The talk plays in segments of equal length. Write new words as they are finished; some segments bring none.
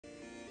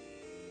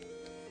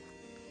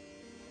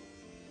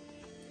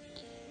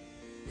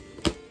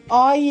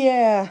Oh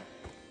yeah,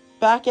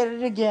 back at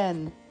it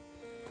again.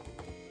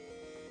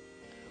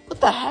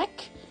 What the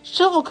heck?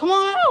 Shovel, come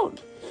on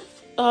out!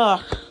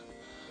 Ugh.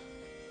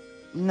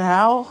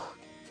 Now?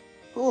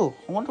 Ooh,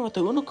 I wonder what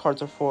the Uno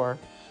cards are for.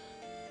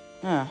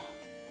 Huh.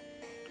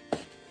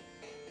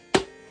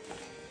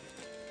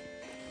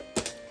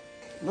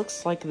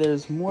 Looks like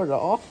there's more to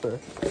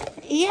offer.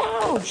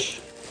 Ouch!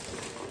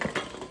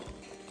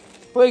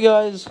 Hey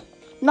guys,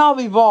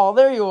 Nobby Ball,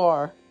 there you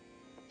are.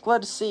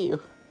 Glad to see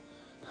you.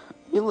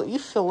 You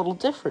feel a little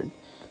different.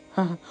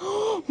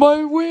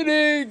 My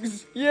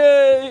winnings!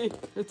 Yay!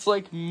 It's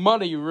like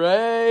money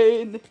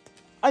rain.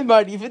 I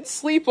might even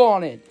sleep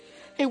on it.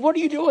 Hey, what are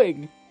you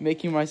doing?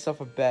 Making myself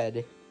a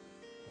bed.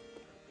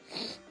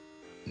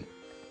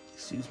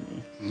 Excuse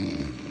me.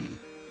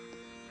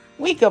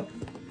 Wake up,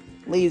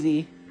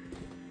 lazy.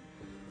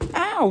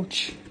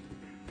 Ouch!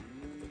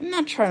 I'm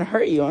not trying to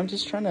hurt you. I'm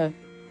just trying to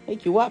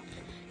wake you up.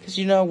 Because,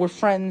 we're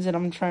friends and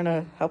I'm trying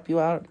to help you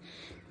out.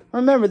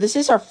 Remember, this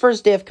is our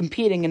first day of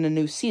competing in a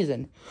new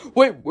season.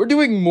 Wait, we're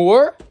doing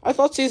more? I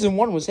thought season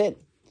 1 was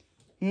it.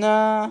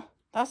 Nah,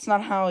 that's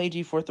not how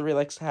AG43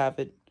 likes to have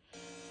it.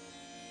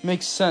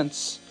 Makes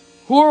sense.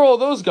 Who are all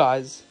those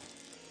guys?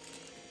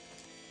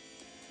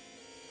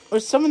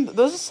 Those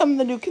are some of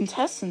the new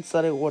contestants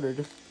that I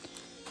ordered.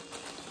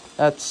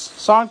 That's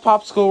Sonic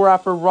Popsicle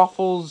Wrapper,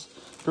 Ruffles,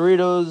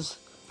 Doritos,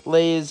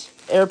 Lay's,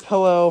 Air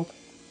Pillow,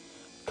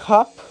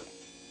 Cup,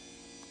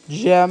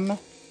 Gem,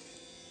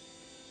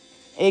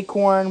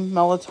 Acorn,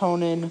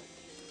 Melatonin.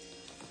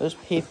 There's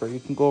paper. You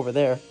can go over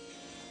there.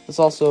 There's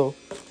also,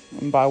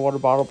 buy a water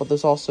bottle, but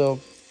there's also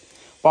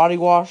body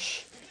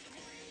wash,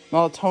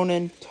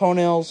 melatonin,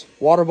 toenails,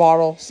 water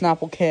bottle,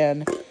 Snapple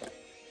can,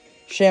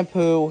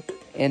 shampoo,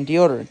 and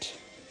deodorant.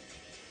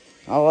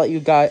 I'll let you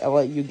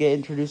get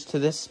introduced to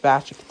this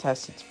batch of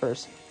contestants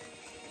first.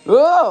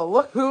 Oh,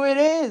 look who it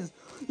is!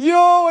 Yo,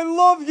 I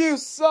love you,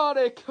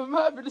 Sonic! I'm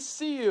happy to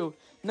see you.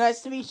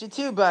 Nice to meet you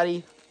too,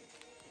 buddy.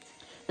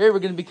 Here we're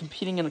going to be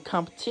competing in a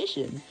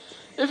competition.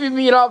 If you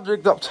meet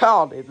Object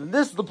Optality, then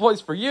this is the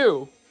place for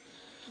you.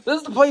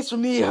 This is the place for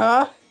me,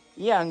 huh?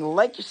 Yeah, I'm going to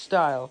like your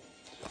style.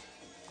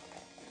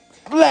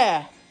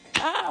 Blah!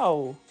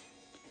 Ow!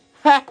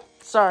 Ha!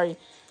 Sorry.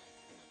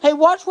 Hey,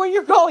 watch where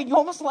you're going. You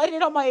almost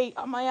lighted on my.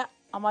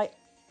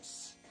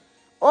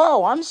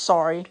 Oh, I'm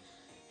sorry.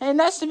 Hey,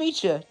 nice to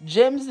meet you.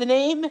 Jim's the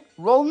name.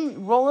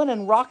 Rollin'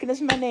 and Rockin'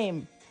 is my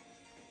name.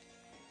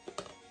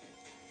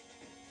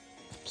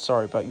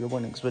 Sorry about your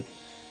winnings, but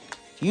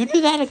if you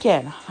do that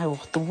again, I will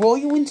throw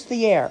you into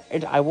the air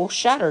and I will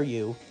shatter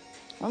you.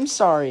 I'm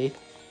sorry.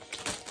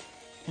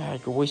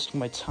 God, you're wasting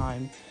my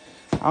time.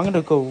 I'm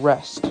gonna go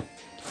rest.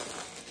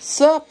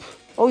 Sup?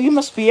 Oh, you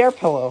must be Air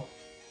Pillow.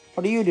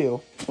 What do you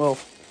do? Well,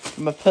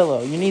 I'm a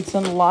pillow. You need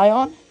something to lie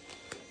on?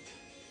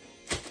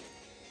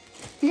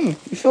 You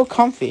feel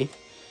comfy.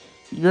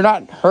 You're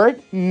not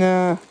hurt?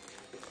 Nah.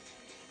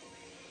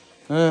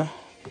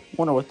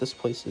 Wonder what this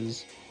place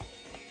is.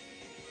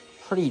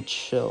 Pretty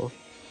chill.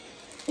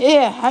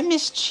 Yeah, I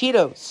miss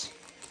Cheetos.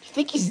 You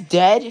think he's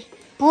dead?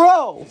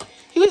 Bro,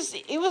 he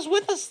was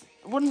with us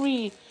when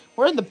we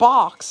were in the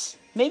box.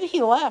 Maybe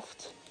he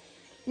left.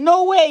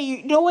 No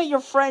way your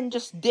friend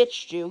just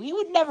ditched you. He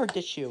would never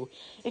ditch you.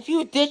 If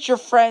you ditch your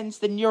friends,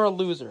 then you're a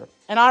loser.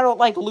 And I don't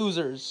like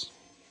losers.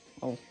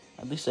 Well,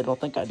 at least I don't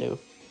think I do.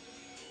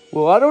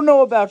 Well, I don't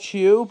know about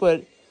you,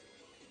 but...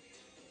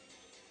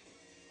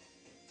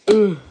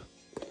 Ugh.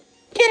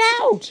 Get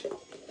out!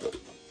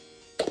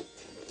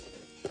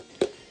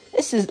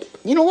 This is...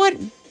 You know what?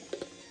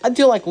 I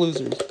do like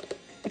losers.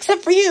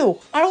 Except for you.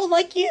 I don't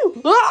like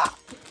you. Ah!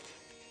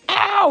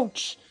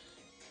 Ouch!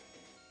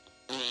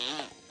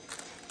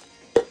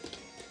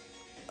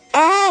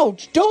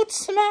 Ouch! Don't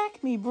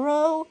smack me,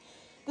 bro.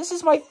 This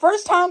is my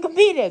first time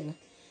competing.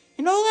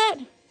 You know that?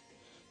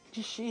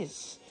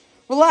 Jeez.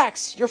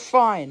 Relax, you're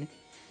fine.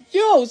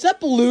 Yo, is that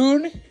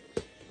Balloon?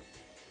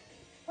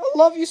 I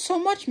love you so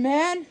much,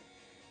 man.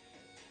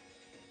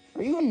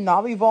 Are you and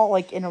Nobby Ball,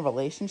 like, in a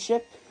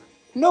relationship?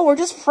 No, we're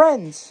just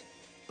friends.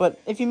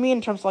 But if you mean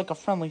in terms of, like, a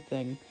friendly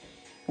thing.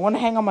 You want to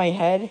hang on my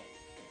head?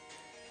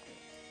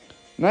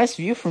 Nice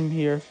view from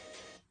here.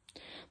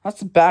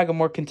 That's a bag of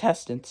more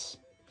contestants.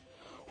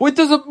 Wait,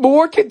 there's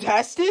more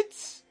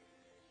contestants?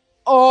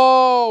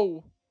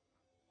 Oh,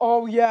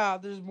 yeah,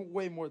 there's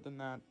way more than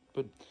that.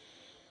 But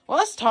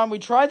last time we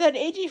tried that,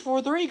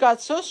 AG43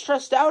 got so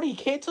stressed out he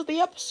canceled the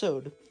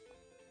episode.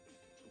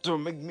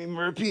 Don't make me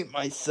repeat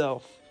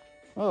myself.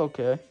 Oh,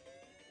 okay.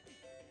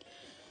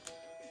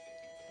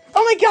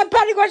 Oh my god,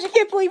 Patty Watch, I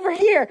can't believe we're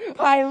here.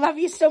 I love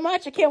you so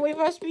much. I can't wait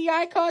for us to be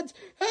icons.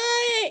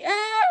 Hey,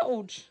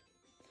 ouch.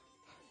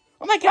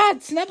 Oh my god,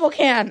 Snapple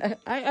can.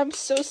 I'm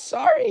so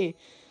sorry.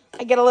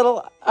 I get a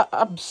little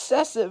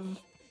obsessive.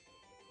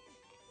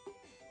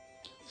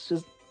 It's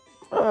just,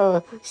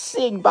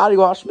 seeing body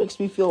wash makes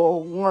me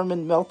feel warm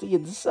and melty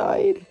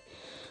inside.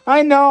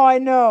 I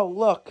know.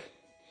 Look,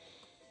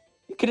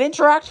 you can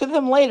interact with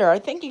him later. I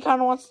think he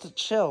kind of wants to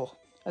chill,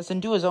 as in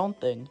do his own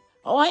thing.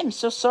 Oh, I'm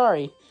so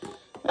sorry.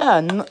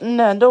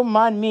 No, don't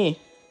mind me.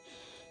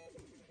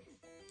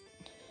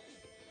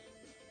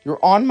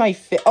 You're on my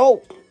face.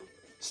 Oh,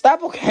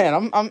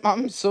 Staplecan,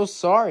 I'm so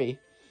sorry.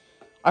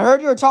 I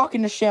heard you were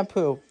talking to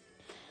Shampoo.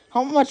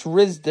 How much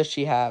Riz does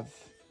she have?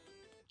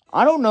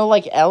 I don't know,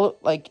 like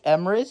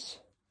M Riz?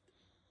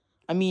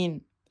 I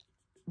mean,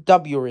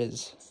 W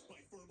Riz.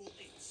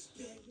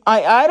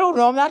 I don't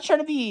know. I'm not trying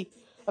to be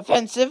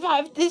offensive.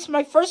 This is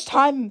my first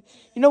time,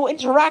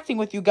 interacting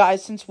with you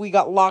guys since we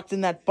got locked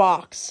in that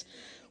box.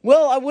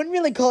 Well, I wouldn't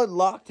really call it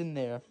locked in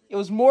there. It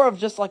was more of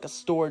just like a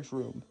storage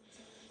room.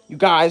 You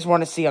guys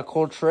want to see a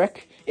cool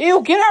trick?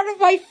 Ew, get out of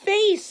my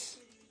face!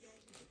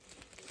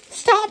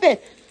 Stop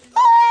it!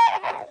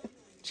 Ah!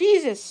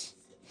 Jesus.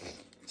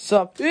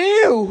 Sup?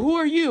 Ew, who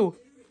are you?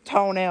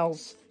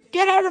 Toenails.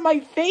 Get out of my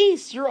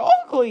face! You're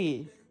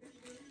ugly!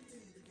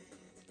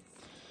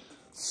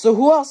 So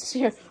who else is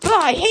here? Oh,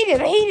 I hate it!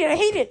 I hate it! I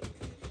hate it!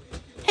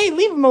 Hey,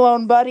 leave him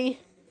alone, buddy.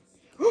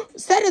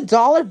 Is that a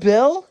dollar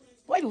bill?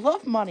 Oh, I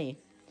love money.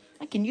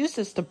 I can use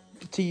this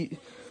to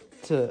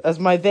as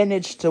my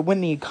advantage to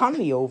win the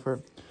economy over.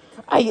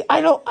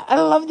 I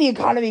love the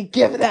economy.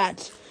 Give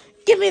that.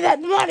 Give me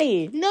that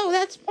money. No,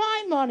 that's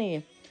my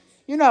money.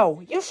 You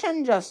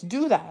shouldn't just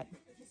do that.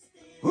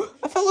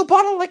 A fellow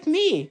bottle like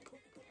me.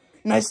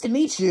 Nice to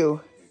meet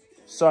you.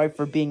 Sorry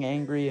for being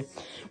angry.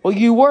 Well,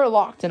 you were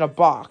locked in a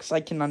box. I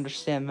can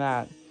understand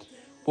that.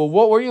 Well,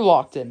 what were you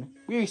locked in?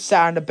 We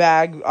sat in a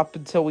bag up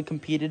until we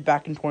competed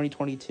back in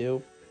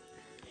 2022.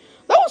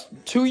 That was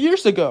 2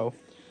 years ago.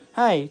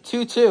 Hey,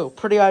 2-2.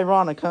 Pretty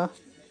ironic, huh?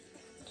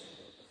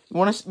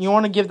 You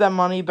wanna give that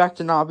money back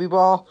to Nobby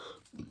Ball?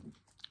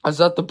 Is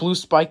that the blue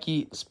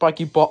spiky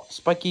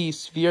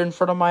sphere in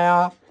front of my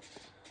eye?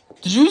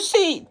 Did you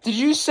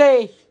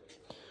say?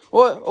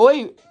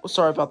 Oh,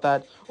 sorry about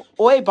that.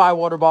 Oh, buy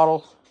water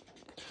bottle.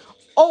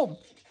 Oh,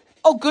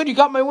 good. You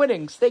got my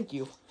winnings. Thank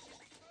you.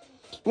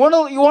 You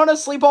wanna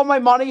sleep on my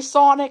money,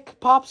 Sonic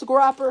Popsicle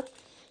Wrapper?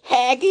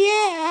 Heck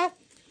yeah!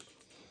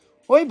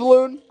 Wait,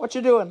 Balloon, what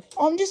you doing?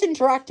 Oh, I'm just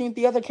interacting with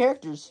the other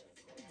characters.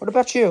 What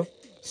about you?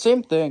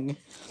 Same thing.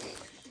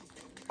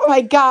 Oh my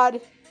god.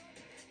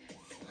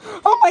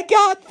 Oh my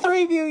god,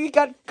 3 of you. You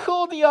got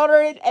Cool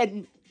Deodorant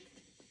and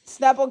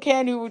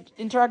Snapplecan who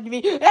interacted with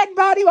me. And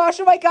Body Wash.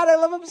 Oh my god, I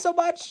love him so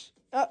much.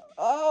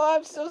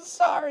 I'm so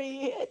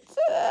sorry.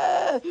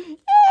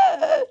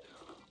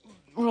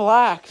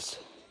 Relax.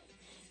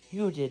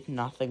 You did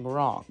nothing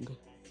wrong.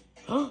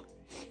 I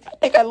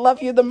think I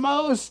love you the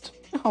most.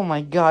 Oh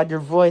my god, your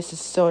voice is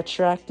so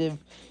attractive.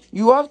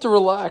 You have to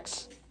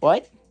relax.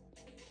 What?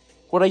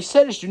 What I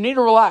said is you need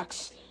to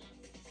relax.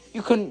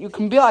 You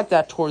can be like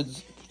that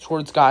towards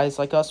guys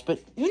like us, but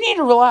you need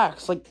to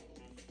relax. Like,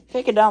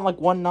 take it down like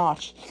 1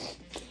 notch.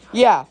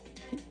 Yeah.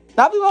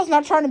 Nobby's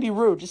not trying to be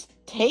rude. Just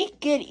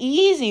take it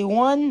easy,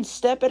 1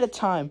 step at a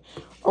time.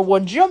 Or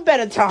 1 jump at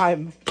a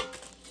time.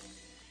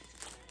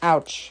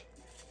 Ouch.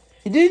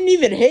 He didn't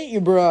even hit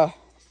you, bruh.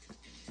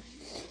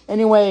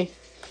 Anyway,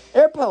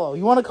 Air Pillow,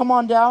 you want to come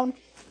on down?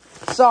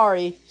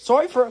 Sorry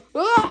for...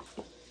 Ah!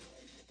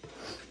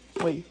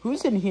 Wait,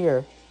 who's in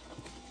here?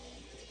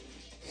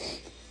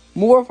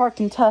 More of our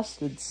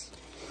contestants.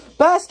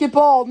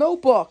 Basketball,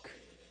 notebook.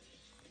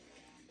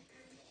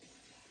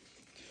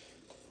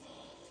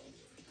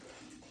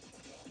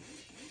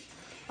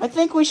 I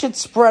think we should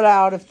spread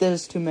out if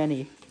there's too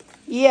many.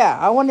 Yeah,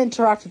 I want to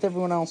interact with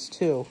everyone else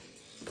too.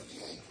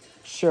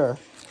 Sure.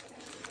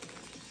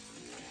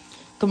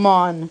 Come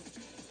on.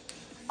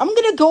 I'm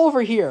gonna go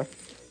over here.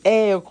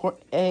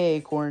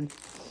 Acorn.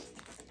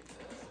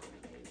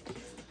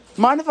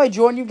 Mind if I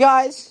join you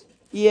guys?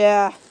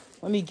 Yeah.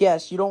 Let me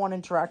guess. You don't want to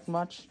interact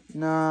much?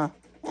 Nah.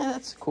 Yeah,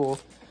 that's cool.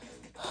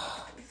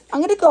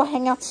 I'm gonna go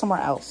hang out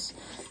somewhere else.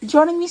 You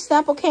joining me,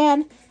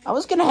 Snapplecan? I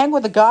was gonna hang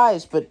with the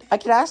guys, but I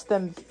could ask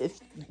them if,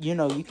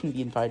 you can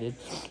be invited.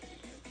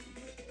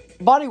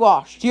 Body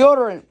wash.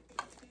 Deodorant.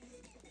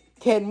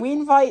 Can we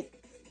invite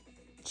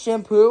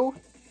Shampoo?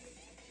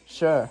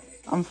 Sure.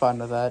 I'm fine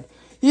with that.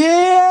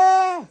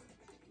 Yeah!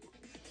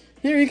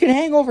 Here, you can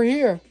hang over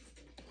here.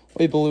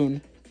 Wait,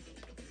 Balloon.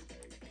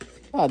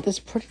 Oh, this is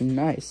pretty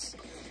nice.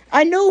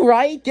 I know,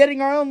 right?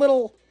 Getting our own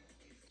little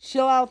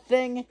chill out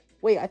thing.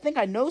 Wait, I think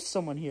I know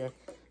someone here.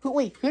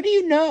 Who do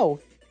you know?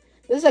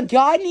 There's a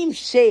guy named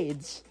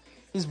Shades.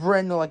 He's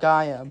brand new like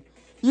I am.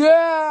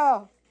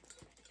 Yeah!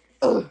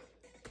 Ugh.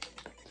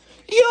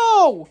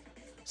 Yo!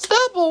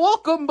 Stapple,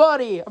 welcome,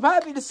 buddy. I'm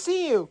happy to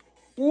see you.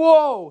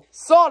 Whoa!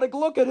 Sonic,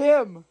 look at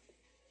him.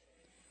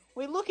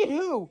 Wait, look at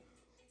who?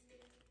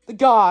 The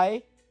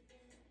guy.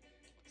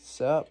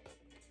 Sup?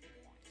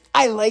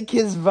 I like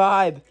his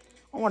vibe.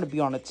 I want to be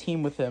on a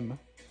team with him.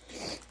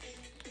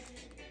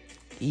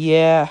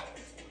 Yeah.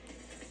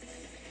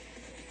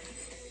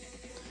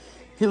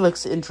 He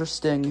looks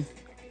interesting.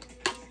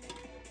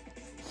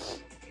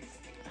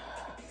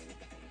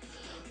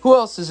 Who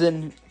else is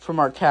in from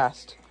our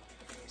cast?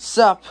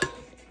 Sup?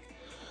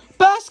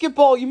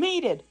 Basketball, you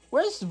made it.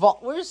 Where's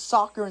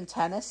soccer and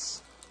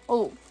tennis?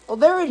 Oh,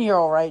 they're in here,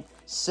 all right.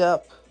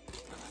 Sup?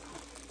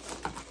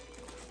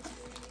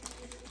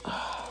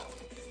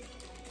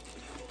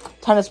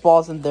 Tennis ball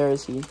isn't there,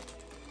 is he? It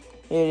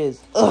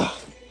is. Ugh.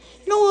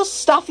 You know who else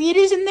stuffy it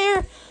is in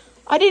there?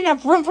 I didn't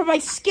have room for my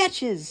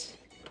sketches.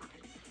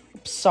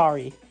 Oops,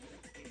 sorry.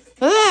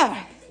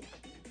 Ah,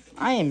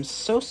 I am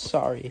so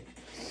sorry.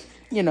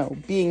 You know,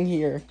 being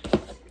here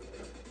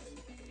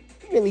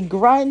really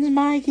grinds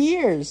my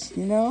gears,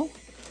 you know?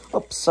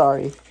 Oops,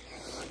 sorry.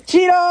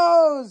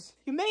 Cheetos!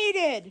 You made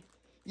it!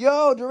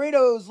 Yo,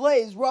 Doritos,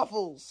 Lay's,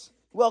 Ruffles.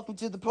 Welcome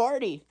to the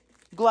party.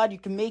 Glad you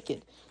can make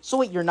it. So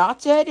wait, you're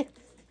not dead?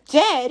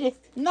 Dead?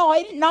 No,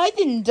 I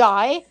didn't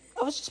die.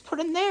 I was just put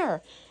in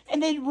there.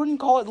 And they wouldn't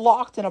call it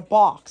locked in a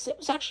box. It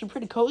was actually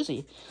pretty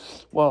cozy.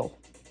 Well,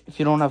 if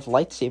you don't have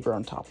lightsaber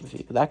on top of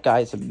you, that guy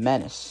is a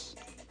menace.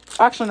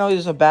 Actually, no,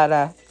 he's a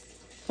badass.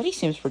 But he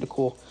seems pretty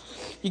cool.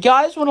 You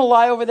guys want to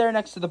lie over there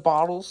next to the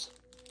bottles?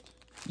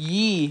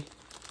 Yee.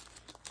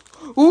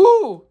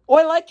 Ooh! Oh,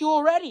 I like you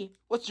already.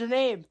 What's your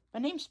name? My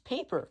name's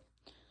Paper.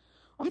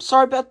 I'm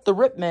sorry about the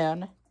rip,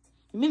 man.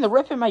 You mean the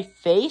rip in my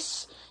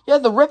face? Yeah,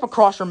 the rip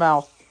across your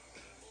mouth.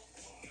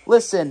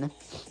 Listen,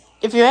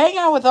 if you hang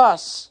out with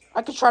us,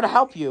 I could try to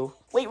help you.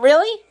 Wait,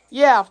 really?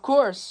 Yeah, of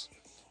course.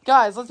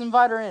 Guys, let's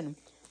invite her in.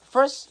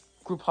 First,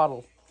 group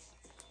huddle.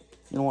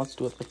 You know what? Let's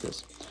do it like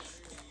this.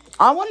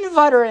 I want to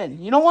invite her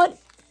in. You know what?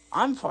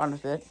 I'm fine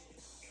with it.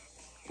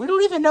 We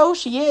don't even know who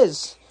she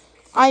is.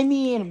 I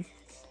mean,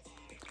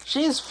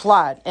 she is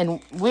flat, and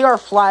we are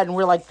flat, and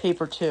we're like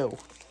Paper too.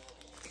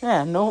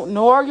 Yeah,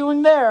 no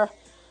arguing there.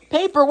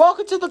 Paper,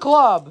 welcome to the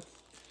club.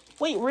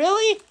 Wait,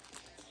 really?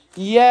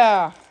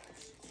 Yeah.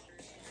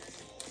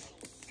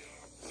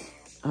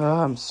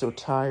 Oh, I'm so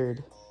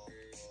tired.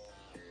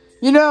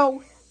 You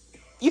know,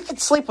 you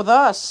could sleep with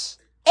us.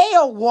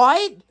 Ayo,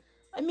 what?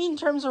 I mean in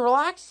terms of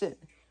relaxing.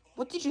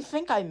 What did you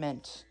think I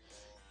meant?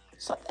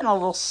 Something a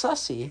little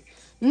sussy.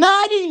 No,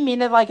 I didn't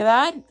mean it like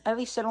that. At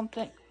least I don't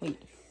think.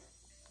 Wait.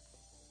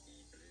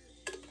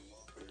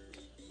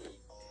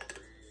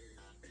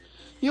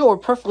 Yo, we're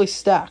perfectly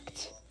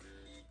stacked.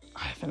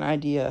 I have an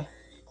idea.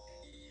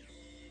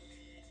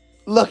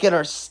 Look at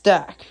our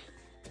stack.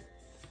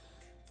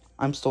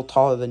 I'm still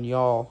taller than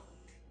y'all.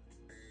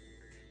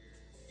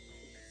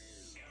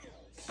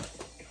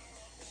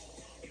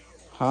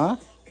 Huh?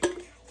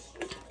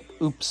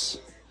 Oops.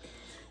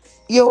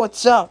 Yo,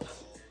 what's up?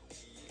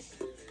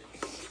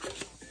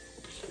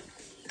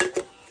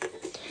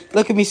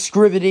 Look at me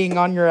scribbiting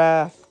on your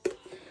ass.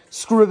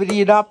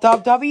 Scribbity dop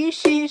dop W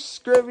sheesh.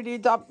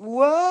 Scribbity dop.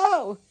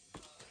 Whoa!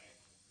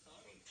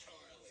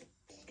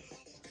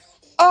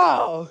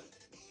 Oh!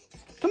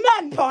 Come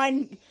on,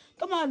 Pine.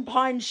 Come on,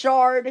 Pine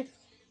Shard.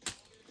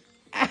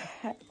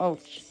 Oh,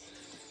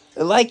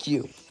 I like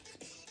you.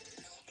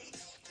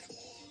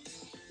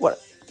 What?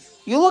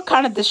 You look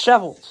kind of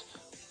disheveled.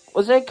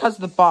 Was it because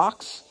of the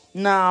box?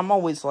 Nah, I'm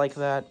always like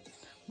that.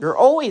 You're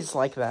always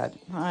like that.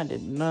 I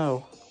didn't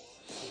know.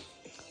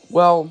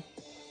 Well,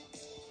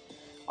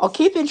 I'll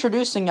keep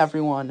introducing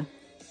everyone.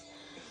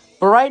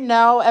 But right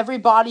now,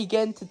 everybody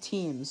get into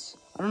teams.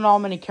 I don't know how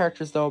many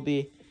characters there'll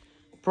be.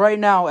 But right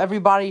now,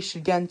 everybody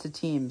should get into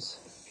teams.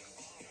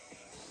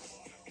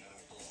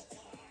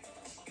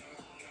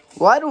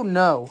 Well, I don't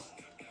know.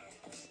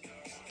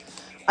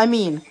 I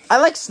mean, I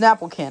like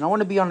Snapplecan. I want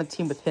to be on a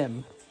team with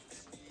him.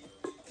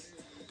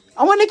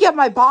 I want to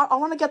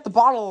get the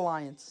Bottle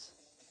Alliance.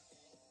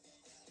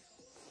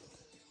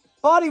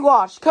 Body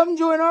Wash, come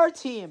join our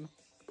team.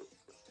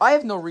 I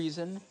have no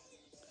reason.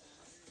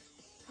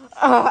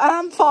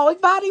 I'm following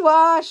Body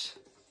Wash.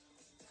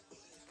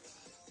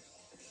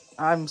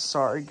 I'm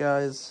sorry,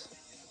 guys.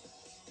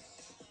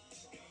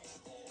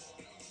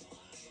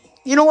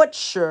 You know what?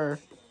 Sure.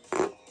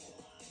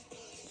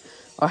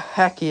 Oh,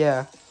 heck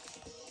yeah.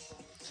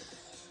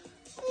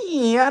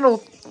 Yeah, I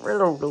don't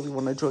really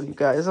want to join you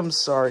guys. I'm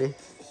sorry.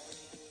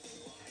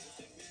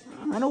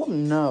 I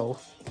don't know.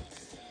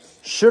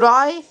 Should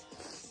I?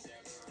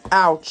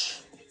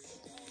 Ouch.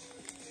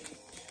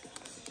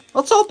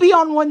 Let's all be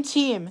on one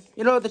team.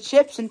 You know, the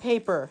chips and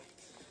paper.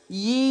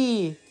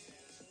 Yee.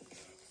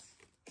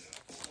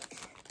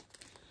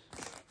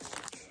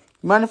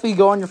 Mind if we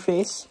go on your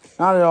face?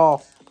 Not at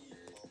all.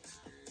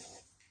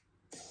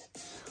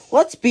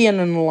 Let's be in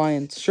an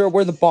alliance. Sure,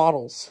 we're the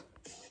bottles.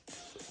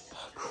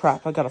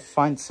 Crap, I gotta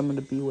find someone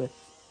to be with.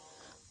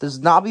 There's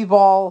Knobby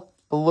Ball,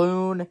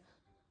 Balloon,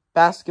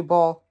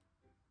 Basketball,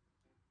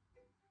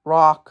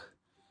 Rock,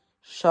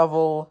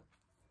 Shovel,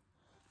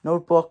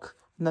 Notebook,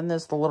 and then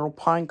there's the little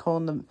pine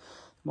cone, the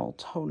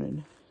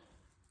melatonin.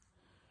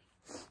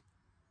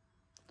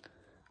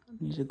 I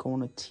need to go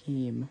on a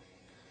team.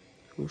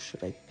 Who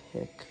should I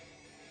pick?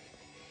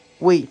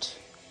 Wait.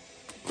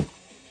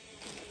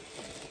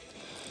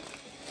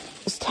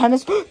 It's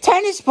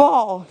tennis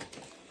ball!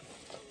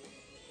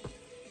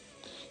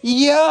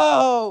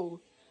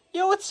 Yo!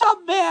 Yo, what's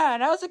up,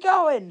 man? How's it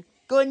going?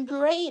 Going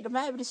great. I'm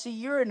happy to see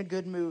you're in a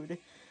good mood.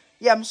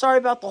 Yeah, I'm sorry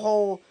about the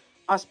whole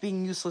us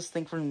being useless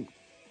thing from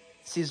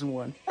Season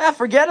 1. Ah,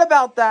 forget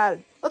about that.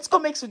 Let's go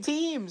make some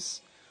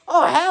teams.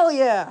 Oh, hell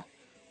yeah.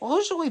 Well,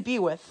 who should we be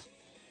with?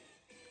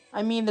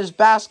 I mean, there's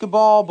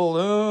Basketball,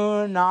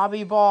 Balloon,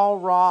 Knobby Ball,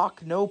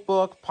 Rock,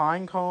 Notebook,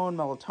 Pinecone,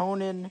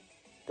 Melatonin.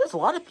 There's a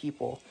lot of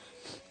people.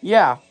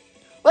 Yeah.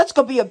 Let's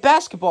go be a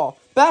basketball.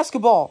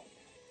 Basketball.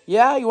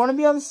 Yeah, you want to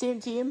be on the same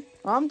team?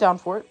 I'm down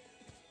for it.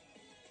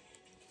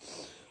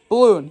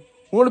 Balloon.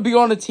 Want to be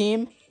on a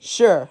team?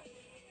 Sure.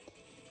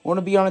 Want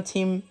to be on a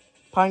team?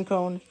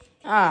 Pinecone?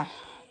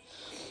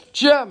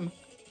 Gem.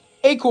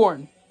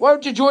 Acorn. Why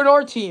don't you join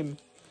our team?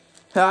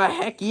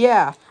 Heck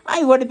yeah.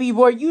 I want to be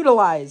more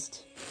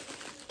utilized.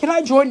 Can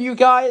I join you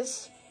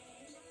guys?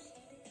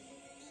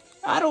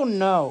 I don't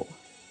know.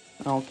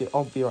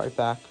 I'll be right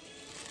back.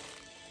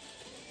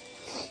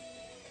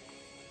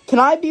 Can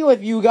I be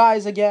with you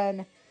guys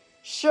again?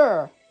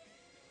 Sure.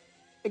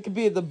 It could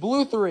be the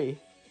Blue 3.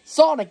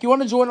 Sonic, you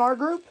want to join our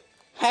group?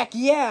 Heck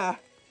yeah.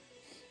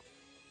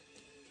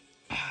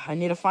 I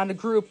need to find a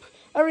group.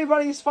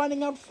 Everybody's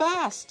finding out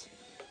fast.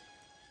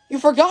 You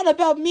forgot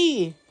about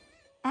me.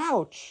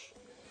 Ouch.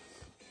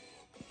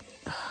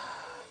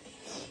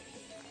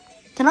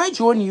 Can I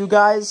join you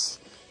guys?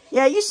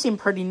 Yeah, you seem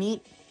pretty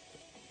neat.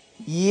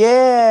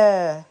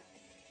 Yeah.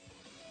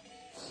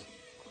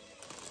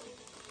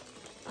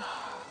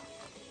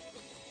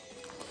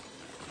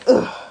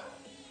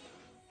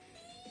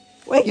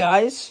 Wait,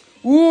 guys.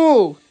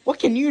 Whoa. What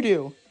can you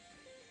do?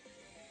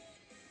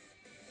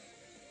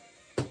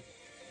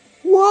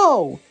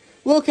 Whoa.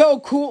 Look how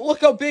cool.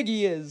 Look how big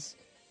he is.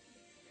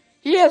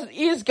 He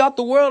has got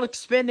the world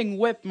expanding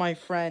whip, my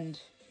friend.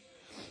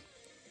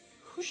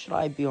 Who should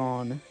I be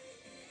on?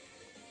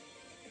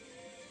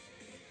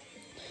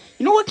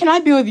 You know what? Can I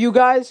be with you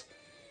guys?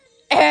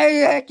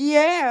 Heck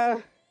yeah.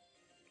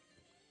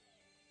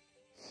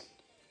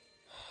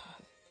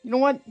 You know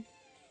what?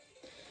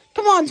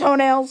 Come on,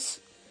 Toenails.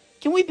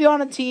 Can we be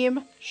on a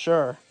team?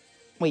 Sure.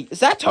 Wait, is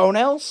that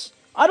Toenails?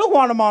 I don't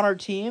want him on our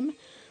team.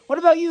 What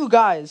about you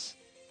guys?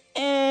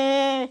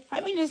 I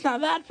mean, it's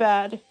not that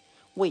bad.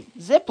 Wait,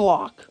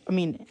 Ziploc. I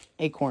mean,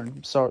 Acorn.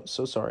 I'm so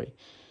sorry.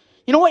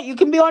 You know what? You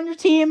can be on your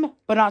team,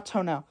 but not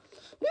Toenail.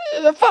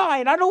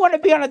 Fine, I don't want to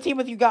be on a team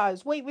with you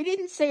guys. Wait, we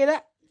didn't say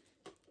that.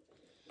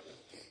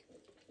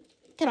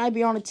 Can I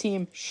be on a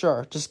team?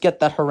 Sure, just get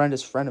that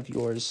horrendous friend of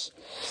yours.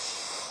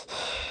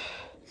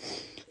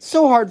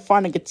 So hard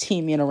finding a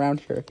teammate around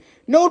here.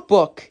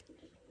 Notebook.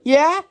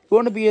 Yeah? You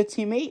want to be a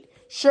teammate?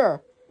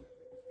 Sure.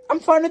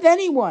 I'm fine with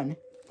anyone.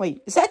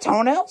 Wait, is that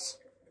Toenails?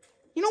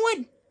 You know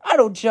what? I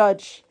don't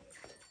judge.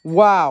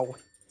 Wow.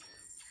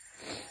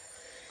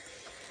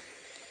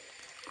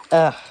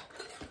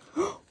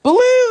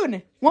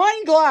 Balloon!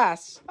 Wine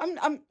glass!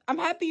 I'm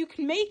happy you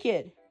can make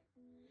it.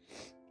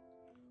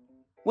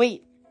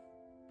 Wait.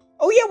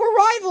 Oh yeah, we're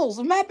rivals!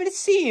 I'm happy to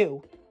see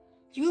you.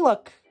 You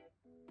look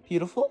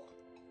beautiful.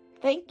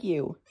 Thank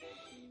you.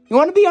 You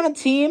want to be on a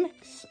team?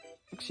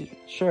 Excuse me.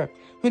 Sure.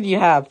 Who do you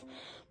have?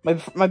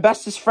 My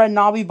bestest friend,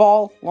 Knobby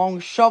Ball, Long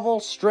Shovel,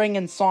 String,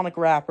 and Sonic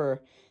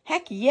Rapper.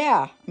 Heck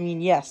yeah. I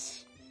mean,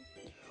 yes.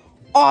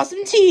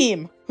 Awesome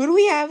team. Who do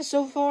we have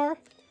so far?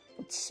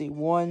 Let's see.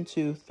 1,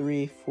 2,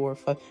 3, 4,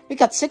 5. We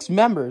got 6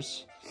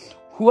 members.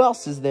 Who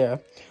else is there?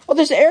 Oh,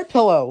 there's Air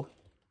Pillow.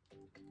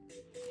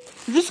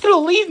 You're just gonna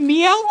leave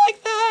me out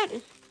like that?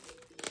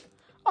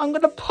 I'm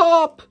gonna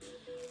pop.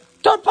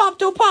 Don't pop,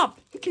 don't pop.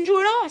 You can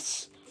join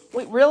us.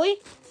 Wait, really?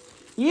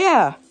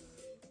 Yeah.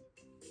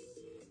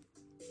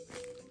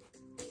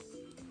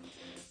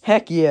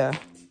 Heck yeah.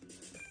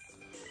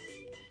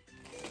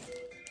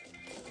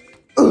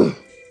 Ugh.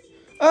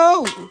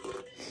 Oh!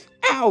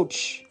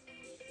 Ouch!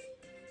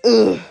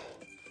 Ugh.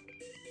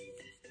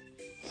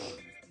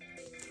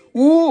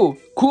 Ooh,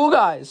 cool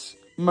guys.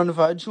 Mind if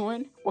I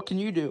join? What can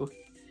you do?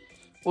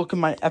 Look at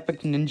my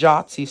epic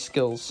ninjutsu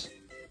skills.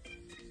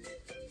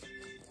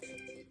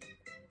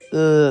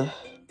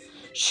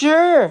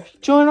 Sure,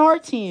 join our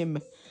team.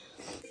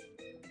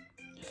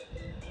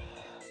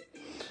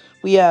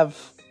 We have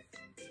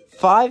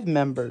 5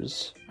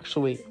 members.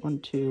 Actually, wait, 1,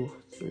 2,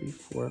 3,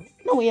 4.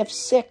 No, we have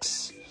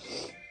 6.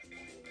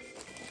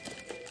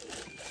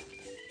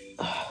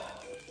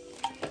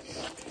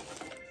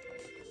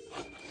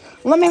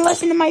 Let me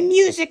listen to my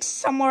music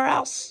somewhere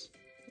else.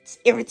 It's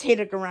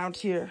irritating around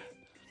here.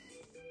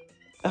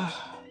 Like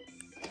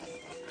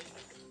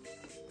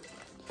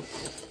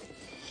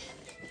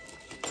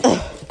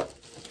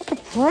a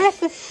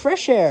breath of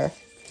fresh air.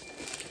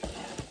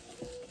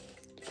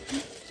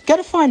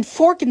 Gotta find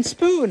fork and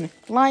spoon.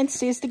 Line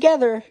stays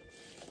together.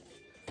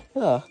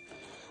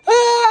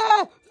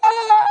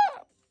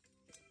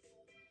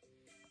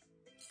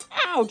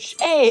 Ouch!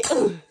 Hey!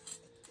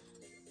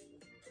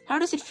 How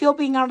does it feel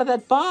being out of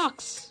that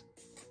box?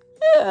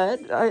 Yeah,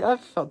 I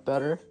felt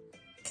better.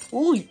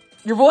 Ooh,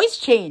 your voice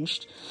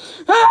changed.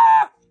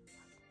 Ah!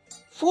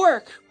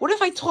 Fork, what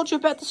if I told you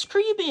about the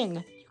screaming?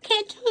 You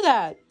can't do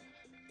that.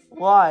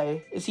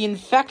 Why? Is he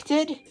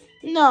infected?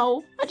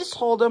 No, I just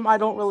told him I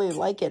don't really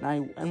like it,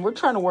 and we're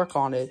trying to work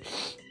on it.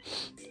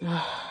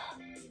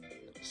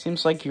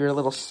 Seems like you're a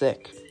little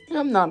sick.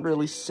 I'm not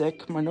really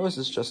sick. My nose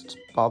is just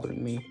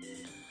bothering me.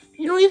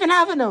 You don't even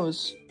have a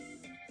nose.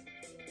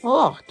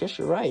 Oh, guess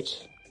you're right.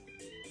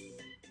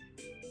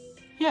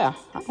 Yeah,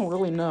 I don't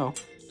really know.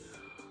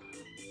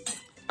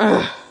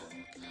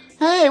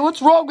 Hey,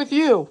 what's wrong with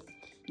you?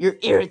 You're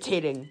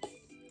irritating.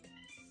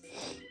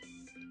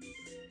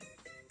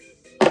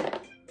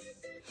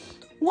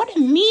 What a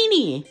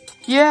meanie.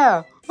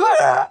 Yeah.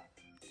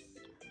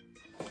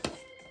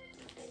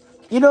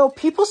 You know,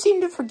 people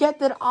seem to forget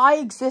that I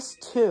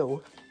exist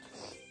too.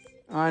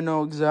 I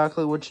know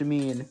exactly what you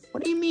mean.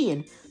 What do you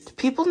mean? Do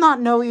people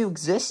not know you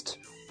exist?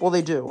 Well,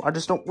 they do. I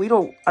just don't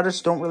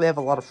really have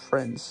a lot of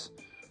friends.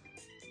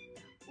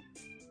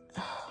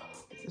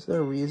 Is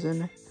there a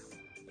reason?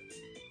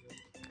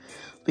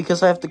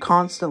 Because I have to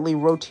constantly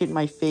rotate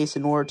my face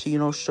in order to, you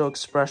know, show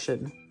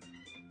expression.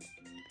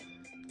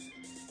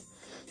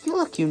 You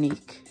look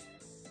unique.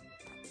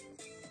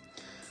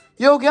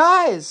 Yo,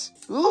 guys!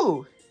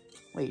 Ooh!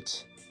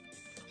 Wait.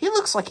 He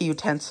looks like a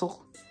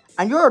utensil.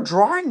 And you're a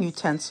drawing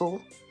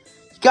utensil.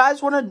 You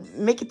guys want to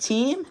make a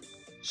team?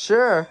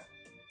 Sure.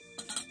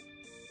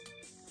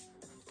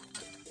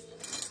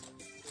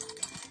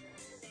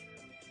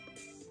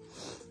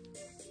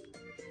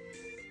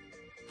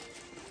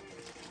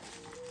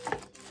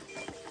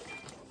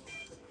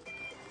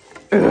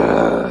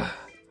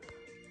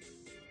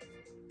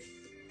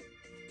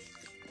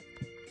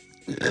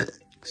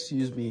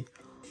 Excuse me.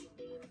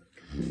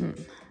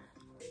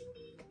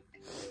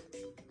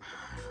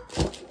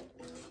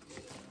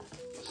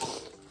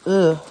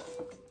 Who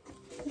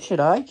should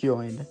I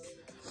join?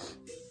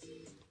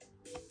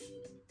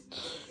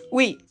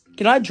 Wait,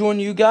 can I join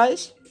you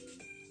guys?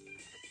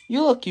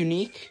 You look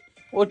unique.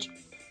 What?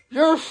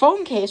 You're a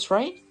phone case,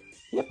 right?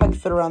 Yep, I can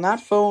fit around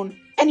that phone.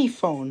 Any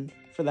phone,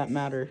 for that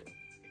matter.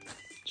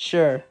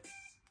 Sure.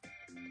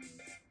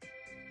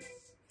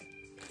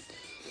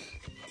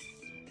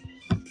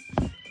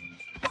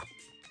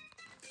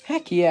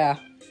 Heck yeah.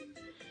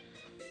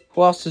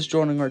 Who else is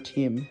joining our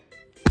team?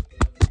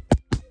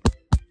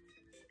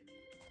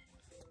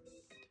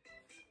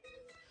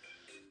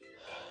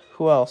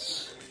 Who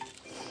else?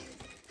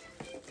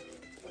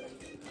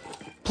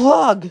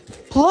 Plug!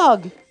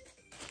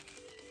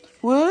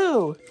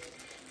 Woo!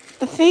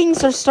 The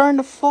things are starting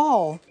to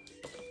fall.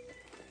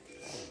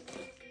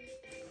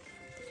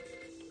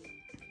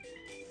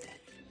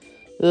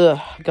 Ugh,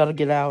 gotta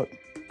get out.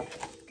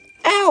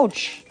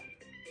 Ouch!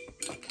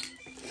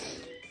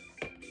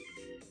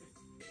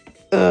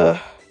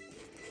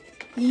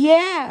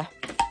 Yeah!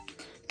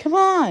 Come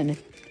on!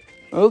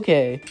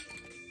 Okay.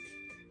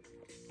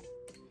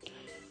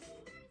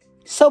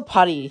 So,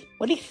 Putty,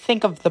 what do you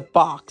think of the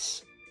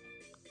box?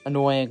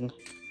 Annoying.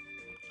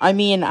 I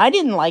mean, I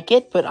didn't like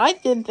it, but I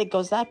didn't think it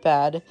was that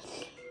bad.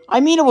 I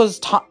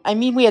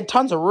mean, we had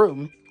tons of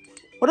room.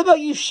 What about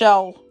you,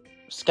 Shell?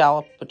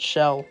 Scallop, but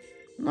Shell.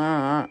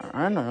 I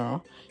don't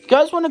know. You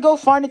guys want to go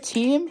find a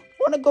team?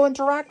 Want to go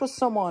interact with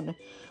someone?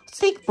 Let's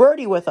take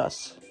Birdie with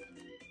us.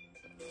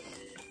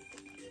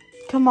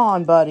 Come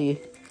on, buddy.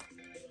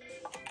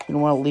 You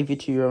don't want to leave you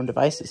to your own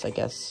devices, I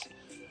guess.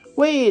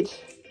 Wait,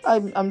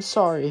 I'm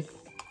sorry.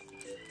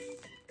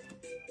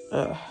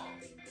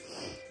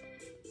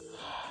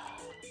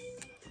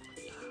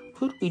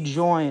 Who do we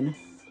join?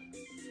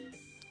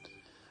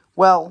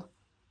 Well,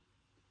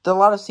 there are a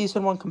lot of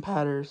Season 1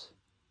 competitors.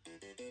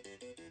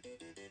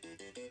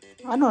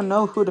 I don't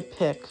know who to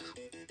pick.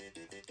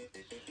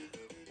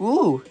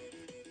 Ooh.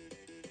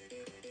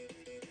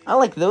 I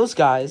like those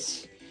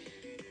guys.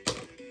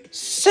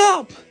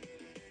 Sup?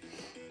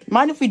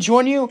 Mind if we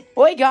join you?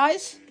 Oi,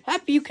 guys.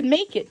 Happy you can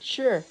make it.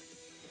 Sure.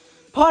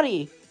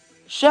 Putty.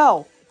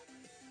 Shell.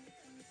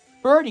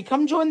 Birdie,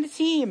 come join the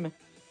team.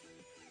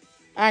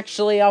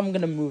 Actually, I'm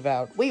gonna move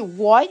out. Wait,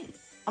 what?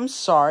 I'm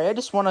sorry. I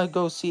just want to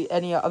go see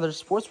any other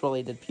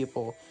sports-related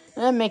people.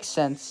 That makes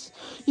sense.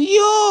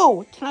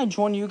 Yo! Can I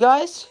join you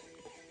guys?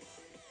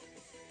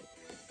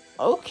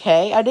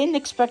 Okay, I didn't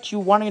expect you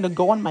wanting to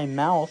go in my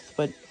mouth,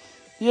 but,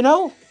 you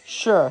know,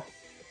 sure.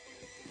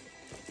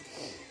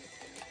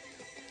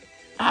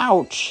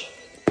 Ouch.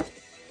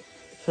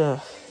 Too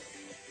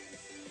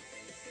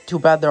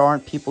bad there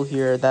aren't people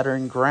here that are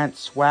in Grant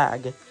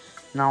swag.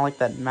 Not like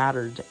that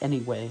mattered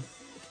anyway.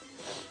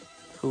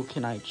 Who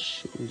can I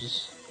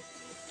choose?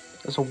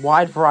 There's a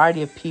wide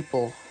variety of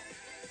people.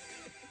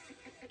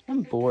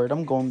 I'm bored.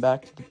 I'm going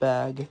back to the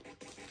bag. Do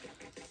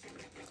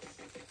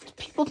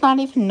people not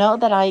even know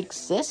that I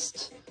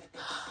exist?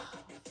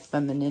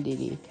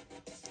 Femininity.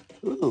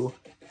 Ooh.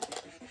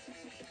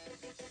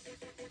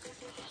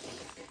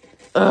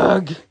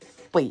 Ugh.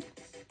 Wait.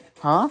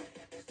 Huh?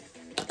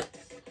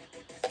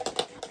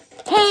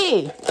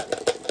 Hey!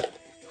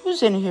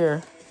 Who's in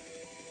here?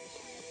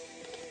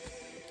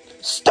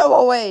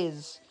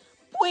 Stowaways!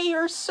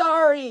 We're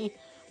sorry!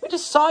 We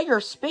just saw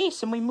your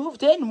space and we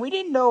moved in. We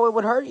didn't know it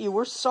would hurt you.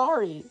 We're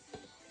sorry.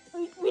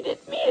 We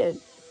didn't mean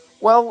it.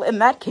 Well, in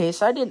that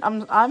case,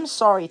 I'm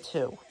sorry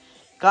too.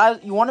 Guys,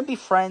 you want to be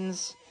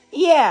friends?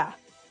 Yeah.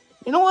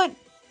 You know what?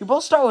 You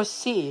both start with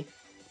C.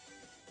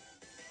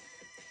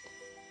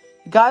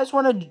 You guys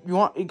want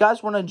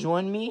to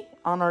join me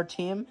on our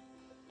team?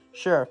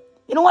 Sure.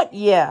 You know what?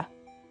 Yeah.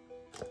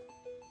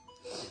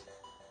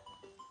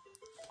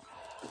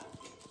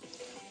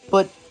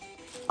 But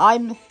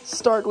I'm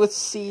start with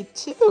C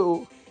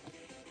too.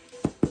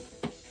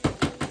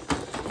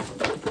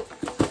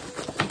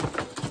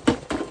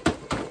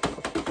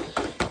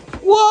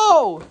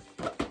 Whoa!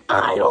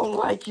 I don't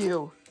like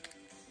you.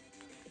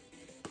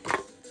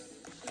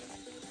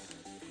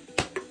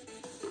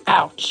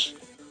 Ouch.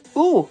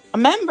 Ooh, a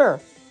member.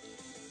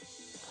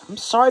 I'm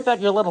sorry about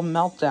your little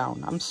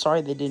meltdown. I'm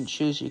sorry they didn't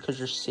choose you because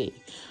you're C.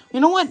 You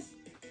know what?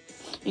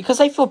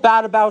 Because I feel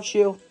bad about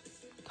you,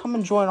 come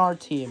and join our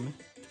team.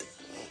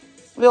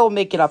 We'll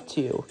make it up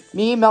to you.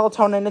 Me,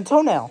 Melatonin, and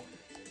Toenail.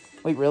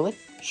 Wait, really?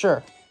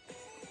 Sure.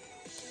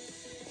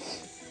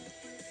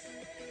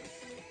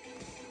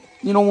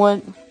 You know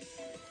what?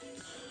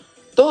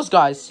 Those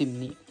guys seem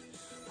neat.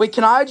 Wait,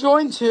 can I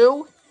join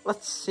too?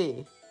 Let's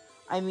see.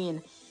 I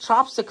mean,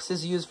 chopsticks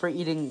is used for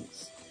eating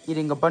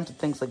a bunch of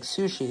things like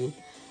sushi.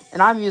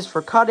 And I'm used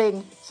for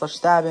cutting /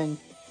 stabbing.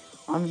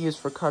 I'm used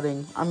for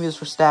cutting. I'm used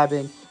for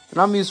stabbing. And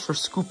I'm used for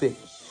scooping.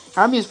 And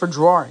I'm used for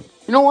drawing.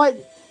 You know what?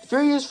 If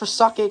you're used for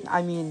sucking,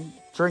 I mean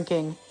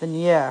drinking, then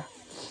yeah.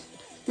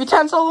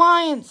 Utensil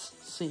Alliance!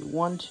 Let's see.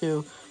 1,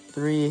 2,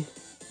 3,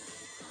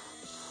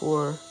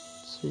 4.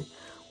 Let's see.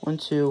 1,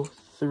 2,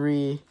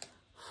 3,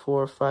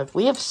 4, 5.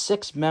 We have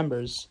 6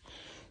 members.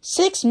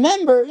 6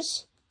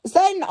 members? Is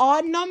that an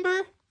odd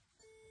number?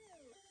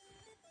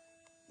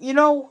 You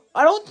know,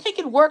 I don't think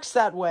it works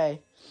that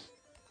way.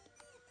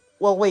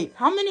 Well, wait.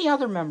 How many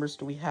other members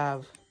do we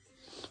have?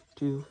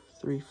 2,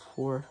 3,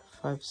 4,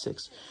 5,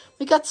 6.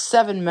 We got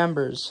 7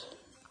 members.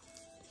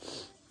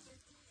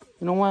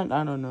 You know what?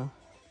 I don't know.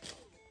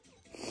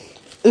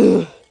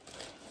 Ugh.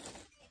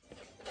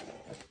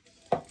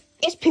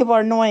 These people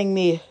are annoying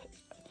me.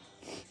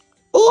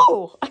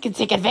 Ooh, I can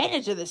take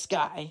advantage of this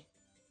guy.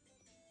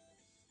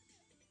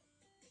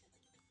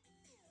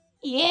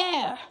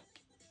 Yeah.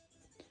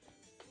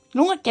 You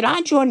know what? Can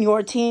I join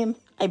your team?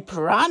 I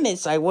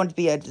promise I won't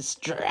be a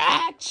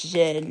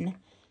distraction.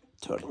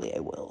 Totally, I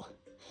will.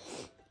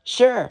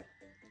 Sure.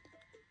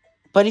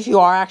 But if you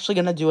are actually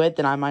going to do it,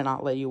 then I might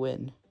not let you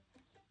in.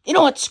 You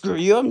know what? Screw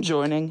you. I'm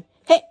joining.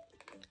 Hey.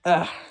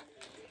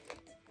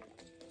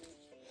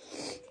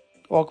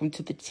 Welcome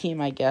to the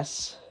team, I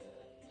guess.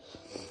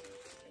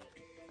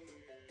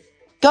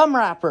 Gum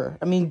wrapper.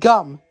 I mean,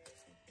 gum.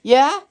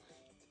 Yeah?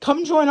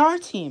 Come join our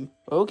team.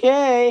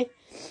 Okay.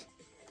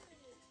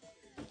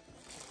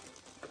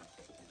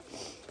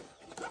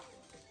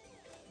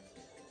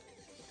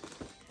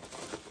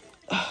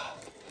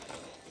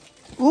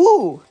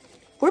 Ooh.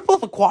 We're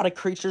both aquatic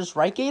creatures,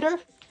 right, Gator?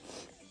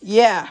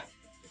 Yeah.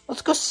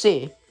 Let's go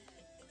see.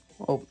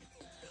 Oh.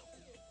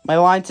 My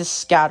lines is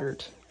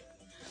scattered.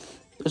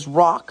 There's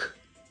rock,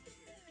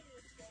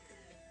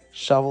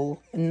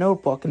 shovel, and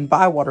notebook, and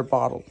bywater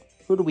bottle.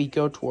 Who do we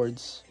go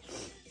towards?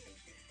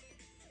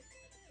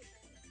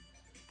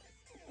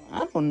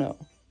 I don't know.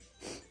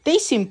 They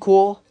seem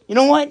cool. You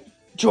know what?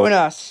 Join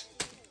us.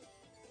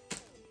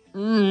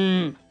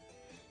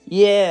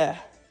 Yeah.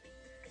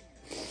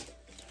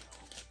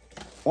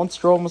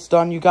 Once you're almost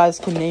done, you guys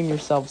can name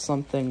yourselves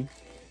something.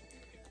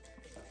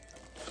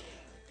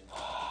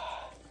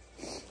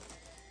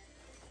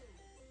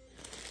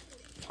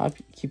 I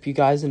keep you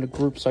guys in a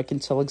group so I can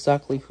tell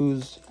exactly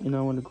who's, in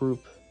a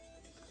group.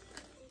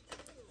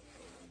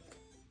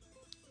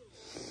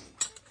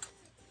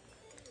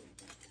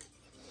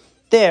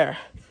 There.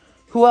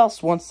 Who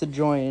else wants to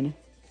join?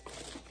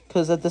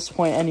 Because at this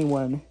point,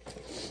 anyone.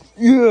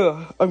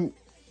 Yeah.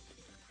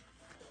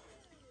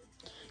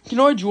 Can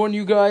I join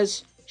you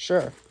guys?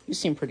 Sure. You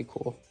seem pretty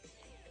cool.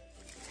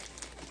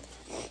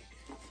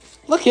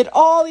 Look at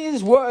all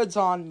these words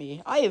on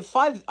me. I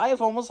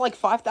have almost like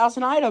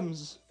 5,000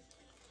 items.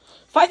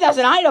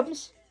 5,000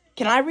 items?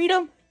 Can I read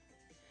them?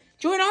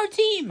 Join our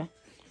team.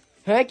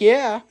 Heck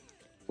yeah.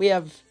 We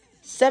have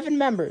 7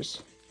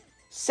 members.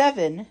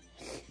 7?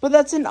 But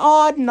that's an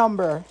odd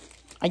number.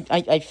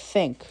 I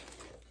think.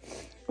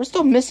 We're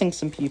still missing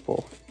some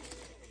people.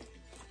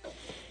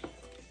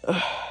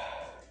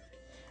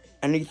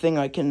 Anything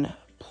I can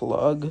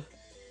plug?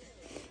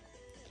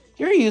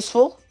 You're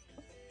useful.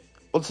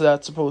 What's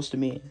that supposed to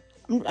mean?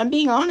 I'm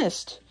being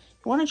honest.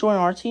 You want to join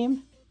our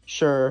team?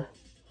 Sure.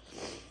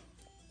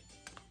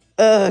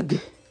 Ugh.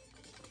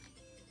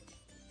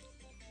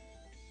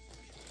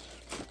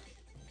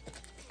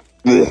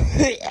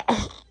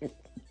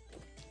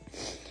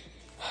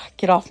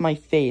 Get off my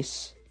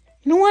face.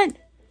 You know what?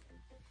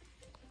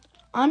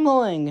 I'm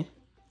willing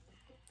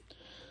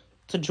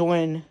to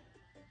join.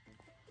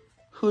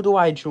 Who do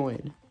I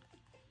join?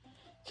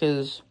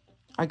 Because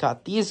I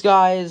got these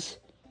guys.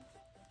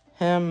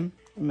 Him.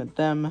 I met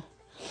them.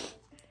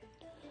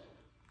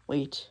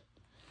 Wait.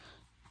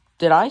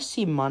 Did I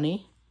see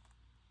money?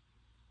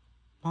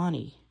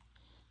 Money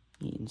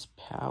means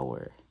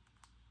power.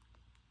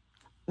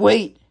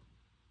 Wait.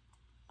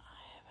 I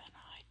have an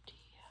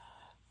idea.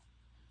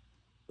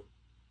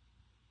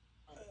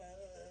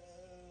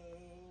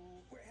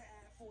 We're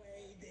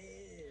halfway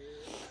there.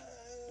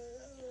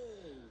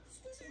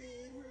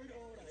 We're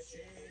gonna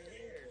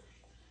share.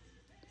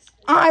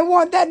 I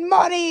want that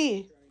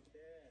money.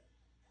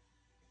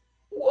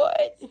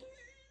 What?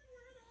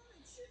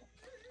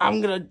 I'm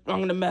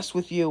gonna mess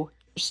with you.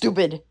 You're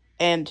stupid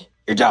and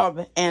you're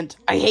dumb and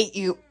I hate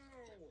you.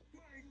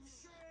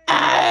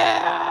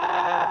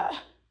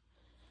 Ah!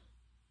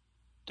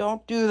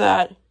 Don't do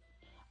that.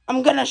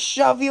 I'm gonna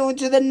shove you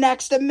into the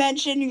next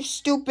dimension, you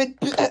stupid...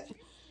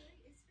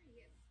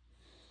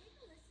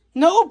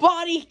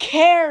 Nobody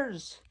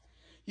cares!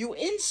 You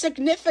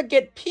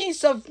insignificant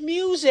piece of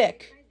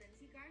music!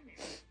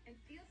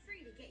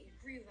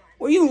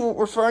 Were you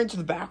referring to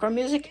the background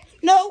music?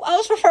 No, I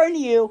was referring to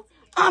you.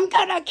 I'm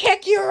gonna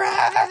kick your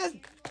ass!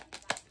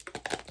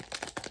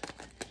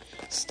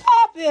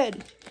 Stop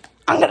it!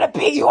 I'm gonna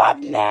beat you up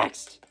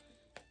next!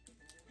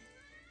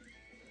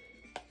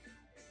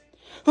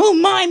 Oh,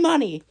 my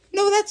money!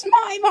 No, that's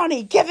my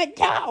money! Give it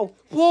now!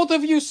 Both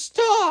of you,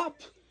 stop!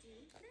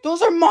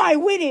 Those are my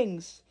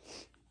winnings!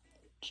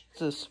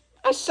 Jesus,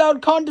 I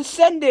sound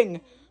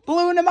condescending!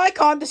 Balloon, am I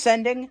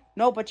condescending?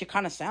 No, but you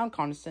kind of sound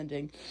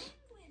condescending.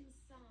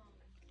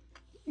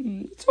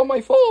 It's all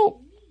my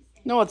fault.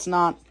 No, it's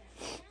not.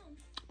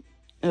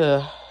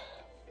 Ugh.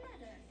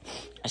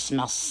 I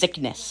smell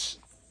sickness.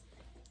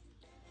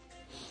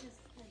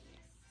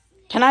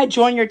 Can I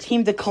join your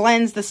team to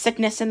cleanse the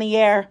sickness in the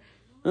air?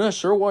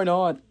 Sure, why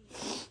not?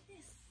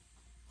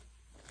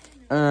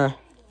 You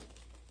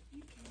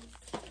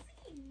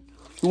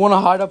want to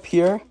hide up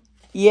here?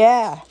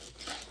 Yeah.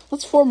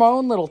 Let's form our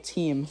own little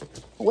team.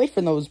 Away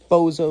from those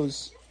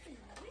bozos.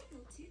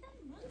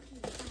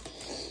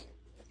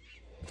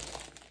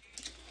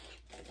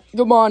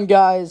 Come on,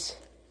 guys.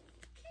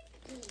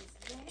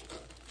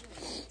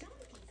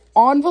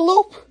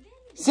 Envelope?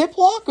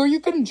 Ziploc? Are you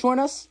gonna join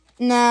us?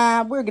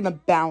 Nah, we're gonna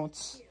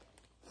bounce.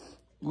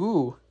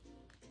 Ooh.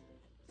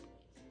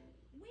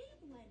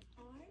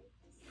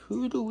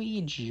 Who do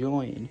we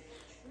join?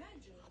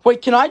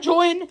 Wait, can I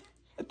join?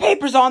 The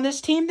paper's on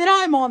this team, then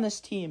I'm on this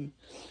team.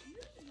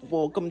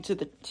 Welcome to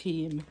the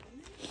team.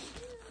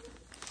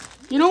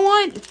 You know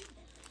what?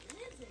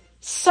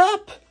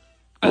 Sup?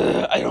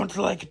 I don't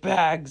like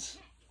bags.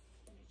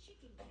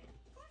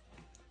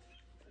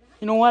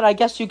 You know what? I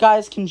guess you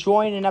guys can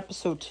join in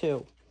episode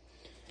 2.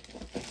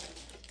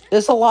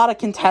 There's a lot of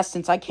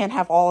contestants. I can't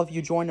have all of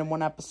you join in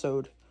one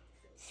episode.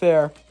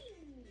 Fair.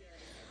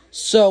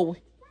 So,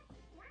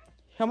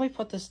 let me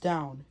put this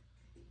down.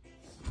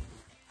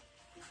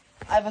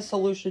 I have a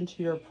solution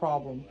to your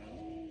problem.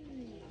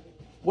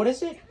 What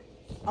is it?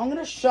 I'm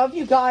gonna shove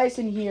you guys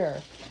in here.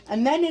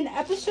 And then in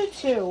episode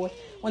 2,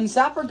 when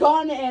Zapper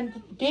Gun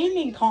and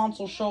Gaming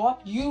Console show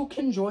up, you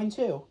can join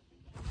too.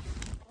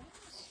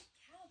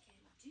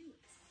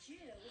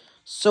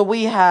 So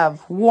we have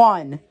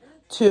 1,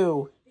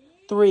 2,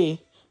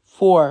 3,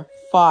 4,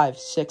 5,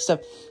 6,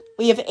 7.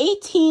 We have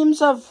 8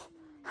 teams of...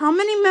 How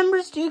many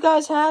members do you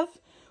guys have?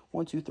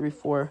 1, 2, 3,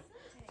 4,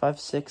 5,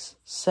 6,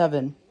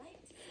 7.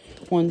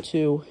 1,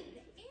 2,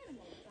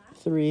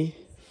 3,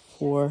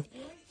 4,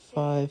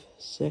 5,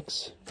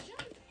 6.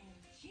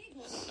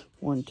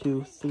 1,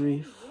 2,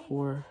 3,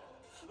 4,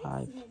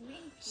 5,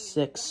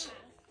 6.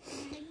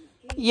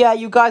 Yeah,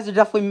 you guys are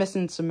definitely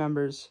missing some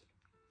members.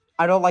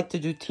 I don't like to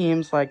do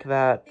teams like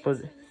that, but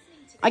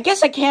I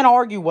guess I can't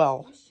argue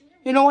well.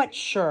 You know what?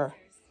 Sure.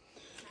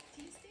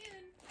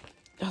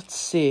 Let's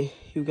see.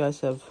 You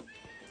guys have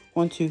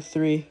 1, 2,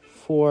 3,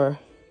 4,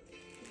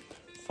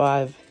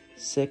 5,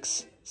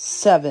 6,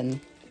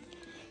 7.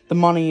 The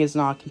money is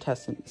not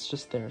contestant. It's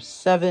just there.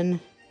 7.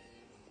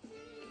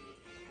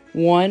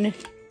 1,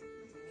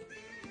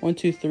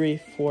 2, 3,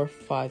 4,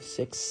 5,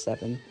 6,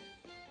 7.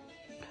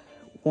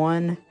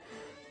 1,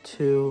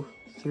 2,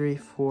 3,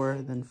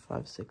 4, then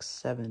 5, 6,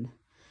 7.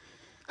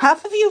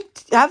 Half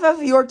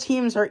of your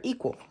teams are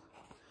equal.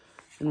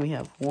 And we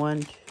have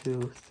 1,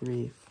 2,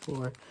 3,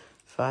 4,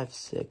 5,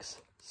 6,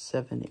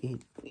 7,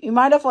 8. You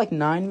might have like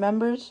 9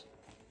 members.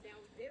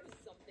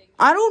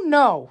 I don't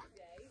know.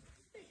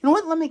 You know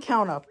what? Let me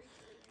count up.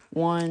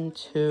 1,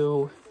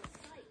 2,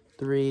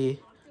 3,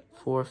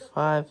 4,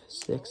 5,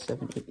 6,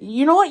 7, 8.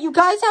 You know what? You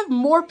guys have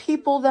more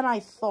people than I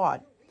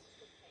thought.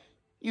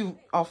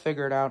 I'll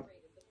figure it out.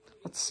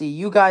 Let's see.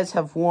 You guys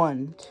have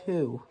 1,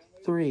 2,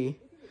 3,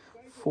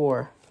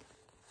 4,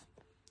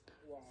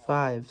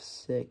 5,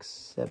 6,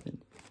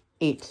 7,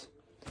 8.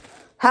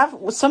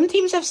 Some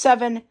teams have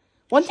 7.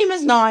 One team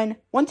has 9.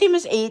 One team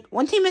has 8.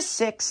 One team has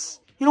 6.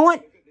 You know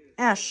what?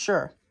 Yeah,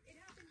 sure.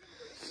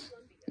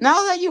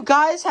 Now that you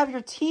guys have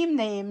your team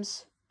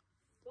names,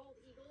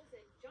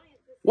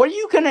 what are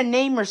you gonna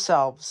name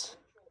yourselves?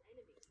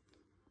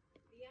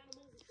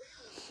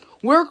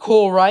 We're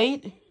cool,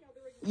 right?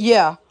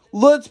 Yeah.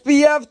 Let's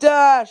BF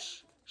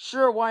Dash!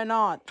 Sure, why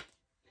not?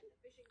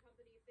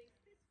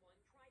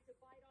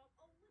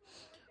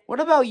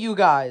 What about you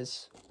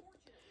guys?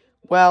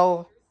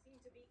 Well,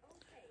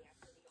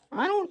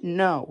 I don't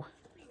know.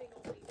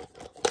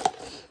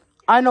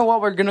 I know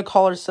what we're gonna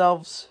call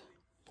ourselves.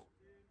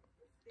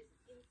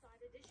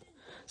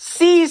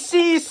 C.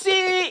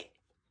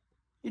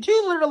 You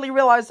do literally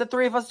realize that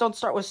 3 of us don't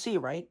start with C,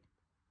 right?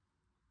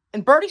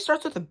 And Birdie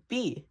starts with a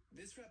B.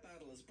 This rap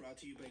battle is brought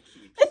to you by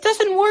Keep. It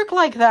doesn't work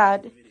like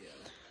that.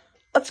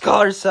 Let's call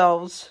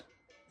ourselves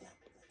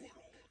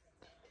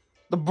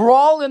the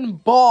Brawlin'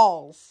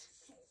 Balls.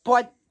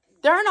 But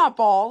they're not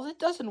balls. It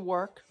doesn't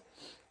work.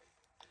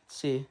 Let's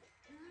see.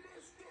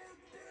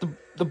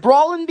 The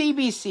Brawlin'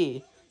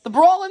 BBC. The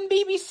brawling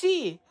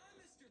BBC.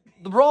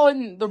 The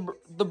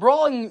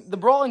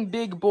brawling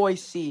big boy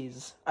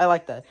C's. I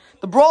like that.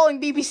 The brawling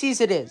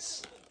BBCs it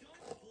is.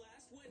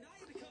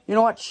 You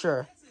know what?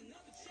 Sure.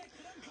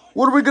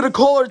 What are we gonna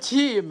call our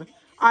team?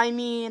 I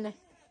mean,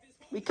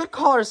 we could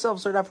call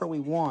ourselves whatever we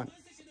want.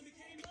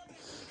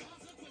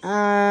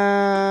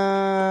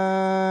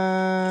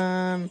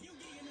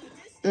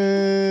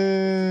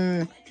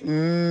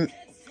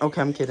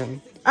 Okay, I'm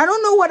kidding. I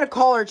don't know what to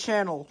call our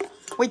channel.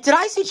 Wait, did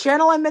I say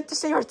channel? I meant to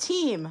say our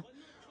team.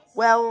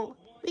 Well,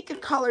 we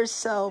could call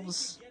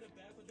ourselves...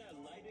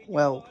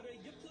 Well,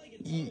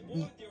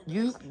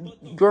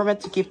 you're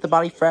meant to keep the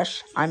body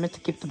fresh. I'm meant to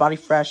keep the body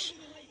fresh.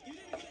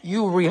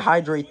 You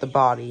rehydrate the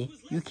body.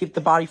 You keep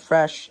the body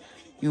fresh.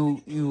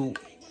 You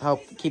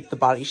help keep the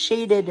body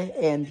shaded.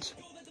 And,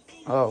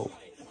 oh.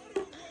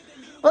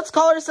 Let's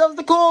call ourselves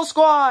the Cool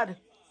Squad.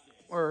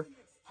 Or,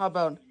 how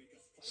about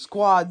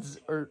squads,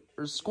 or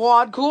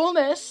squad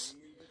coolness?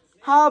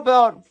 How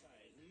about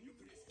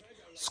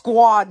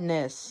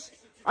squadness?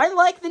 I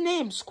like the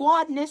name.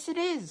 Squadness it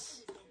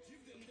is.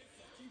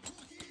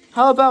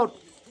 How about,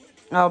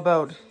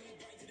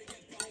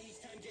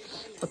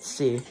 let's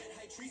see.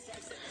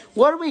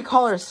 What do we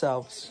call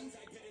ourselves?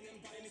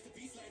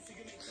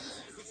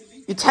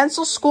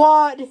 Utensil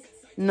Squad?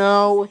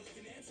 No.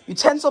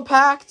 Utensil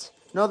Pact?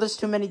 No, there's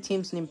too many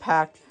teams named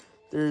Pact.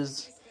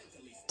 There's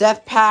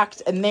Death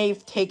Pact, and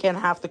they've taken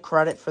half the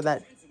credit for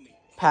that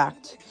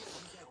pact.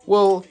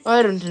 Well,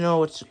 I don't know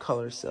what to call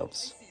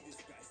ourselves.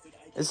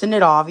 Isn't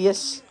it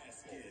obvious?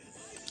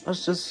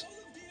 Let's just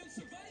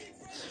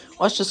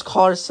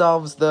call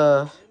ourselves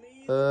the,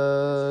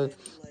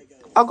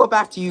 I'll go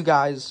back to you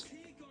guys.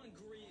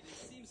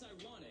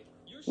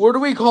 What do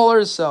we call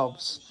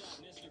ourselves?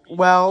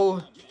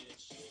 Well,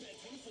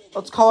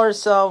 let's call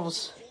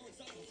ourselves,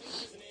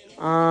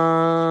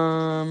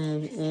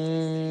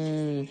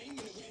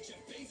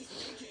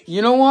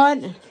 you know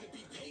what?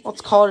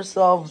 Let's call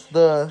ourselves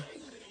the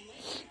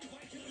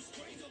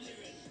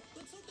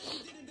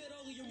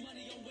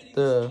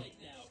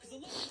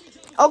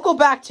I'll go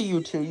back to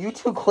you two. You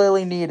two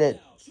clearly need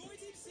it.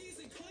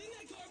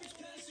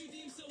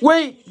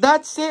 Wait,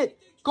 that's it.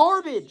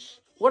 Garbage.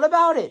 What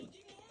about it?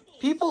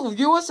 People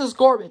view us as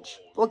garbage.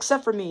 Well,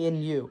 except for me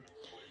and you.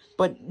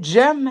 But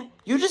Gem,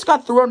 you just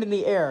got thrown in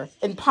the air.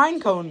 And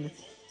Pinecone,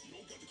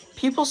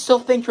 people still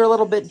think you're a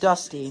little bit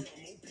dusty.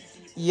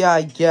 Yeah,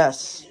 I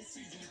guess.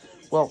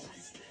 Well,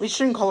 we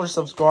shouldn't call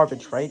ourselves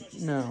garbage, right?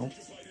 No.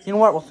 You know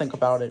what? We'll think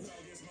about it.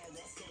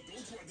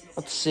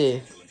 Let's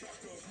see.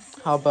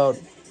 How about...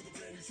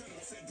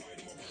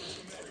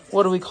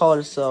 What do we call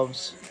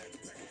ourselves?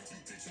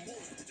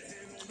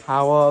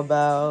 How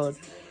about...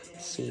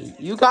 Let's see.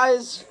 You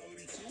guys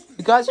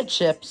are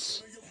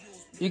chips.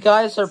 You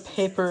guys are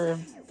paper...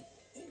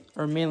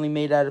 Are mainly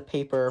made out of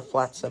paper or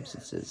flat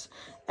substances.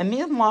 And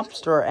me and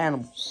Lobster are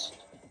animals.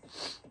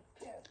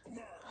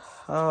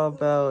 How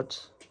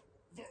about...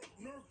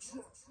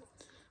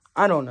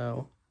 I don't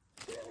know.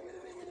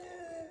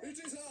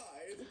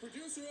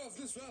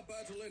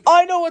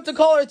 I know what to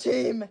call our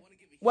team!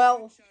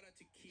 Well,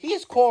 he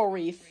is Coral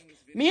Reef.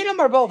 Me and him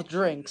are both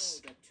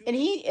drinks. And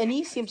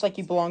he seems like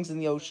he belongs in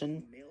the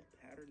ocean.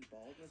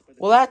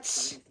 Well,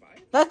 that's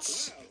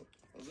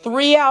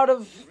 3 out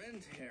of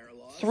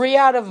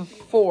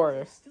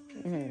 4.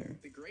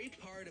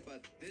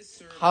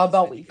 How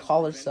about we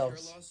call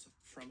ourselves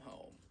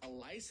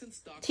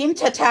Team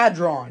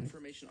Tetadron?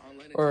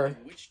 Or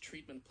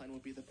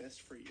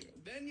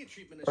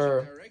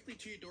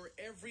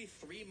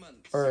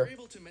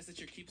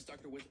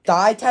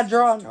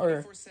Ditadron?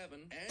 Or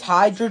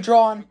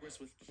Tidradron?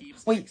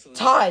 Wait,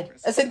 Tide.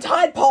 As in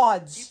Tide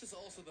Pods.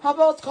 How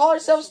about let's call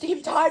ourselves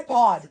Team Tide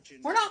Pod?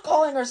 We're not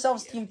calling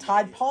ourselves Team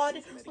Tide Pod.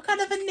 What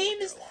kind of a name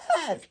is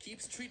that?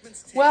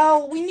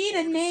 Well, we need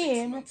a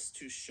name.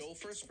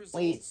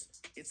 Wait.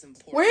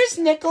 Where's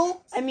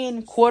Nickel? I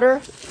mean,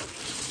 Quarter.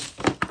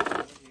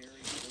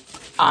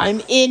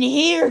 I'm in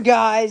here,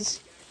 guys.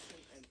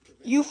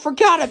 You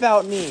forgot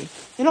about me.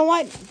 You know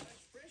what?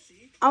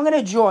 I'm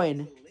gonna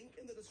join.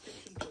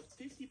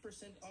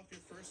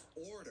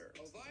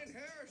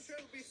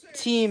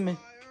 Team...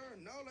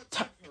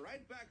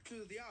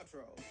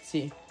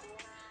 See.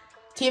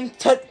 Team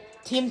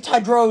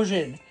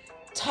Tidrosion.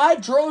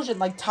 Tidrosion,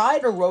 like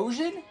Tide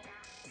Erosion?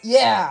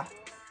 Yeah.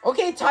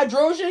 Okay,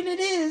 Tidrosion it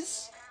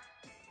is.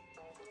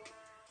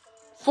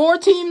 4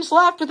 teams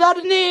left without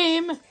a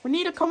name. We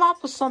need to come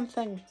up with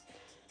something.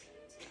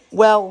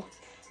 Well,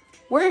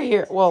 we're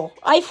here. Well,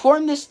 I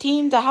formed this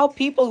team to help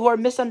people who are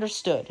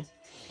misunderstood.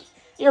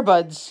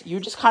 Earbuds, you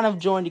just kind of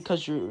joined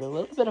because you're a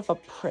little bit of a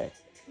prick.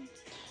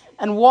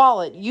 And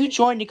Wallet, you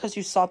joined because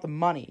you sought the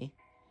money.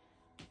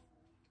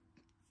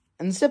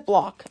 And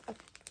Ziploc,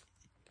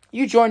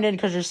 you joined in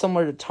because you're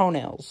similar to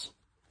Toenails.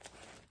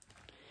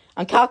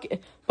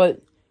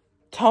 But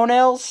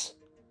Toenails,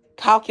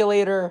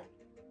 Calculator,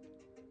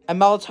 and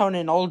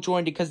Melatonin all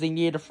joined because they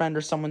needed a friend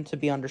or someone to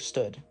be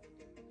understood.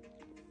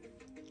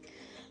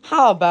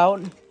 How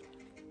about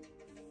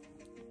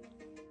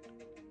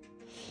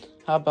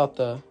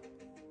the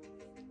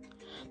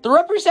The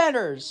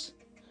Representers.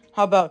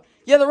 How about,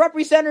 yeah, the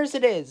Representers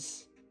it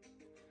is.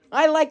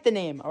 I like the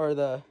name, or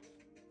the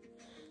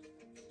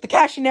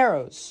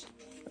Cashineros.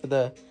 Or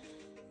the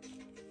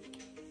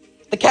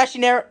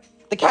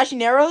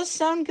Cashineros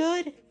sound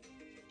good?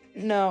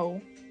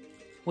 No.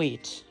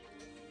 Wait.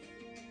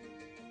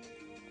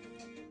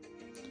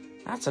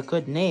 That's a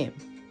good name.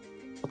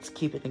 Let's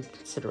keep it in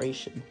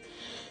consideration.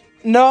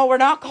 No, we're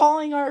not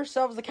calling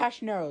ourselves the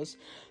Cashineros.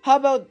 How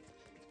about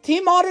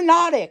Team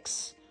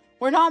Autonautics?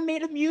 We're not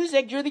made of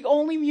music. You're the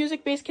only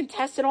music-based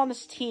contestant on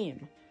this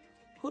team.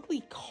 Who do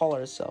we call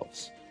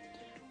ourselves?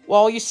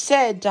 Well, you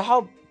said to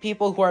help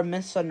people who are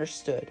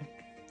misunderstood.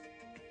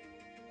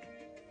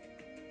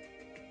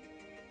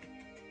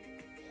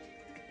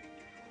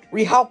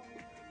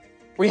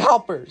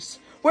 Rehelpers.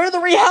 We're the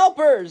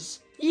Rehelpers!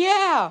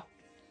 Yeah!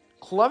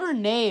 Clever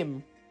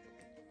name.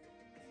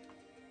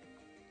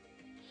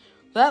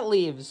 That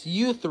leaves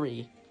you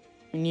three.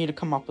 We need to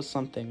come up with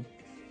something.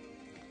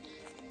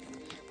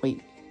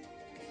 Wait.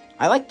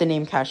 I like the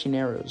name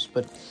Cashineros,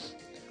 but...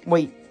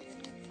 Wait.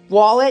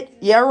 Wallet?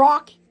 Yeah,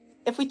 Rock?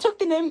 If we took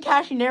the name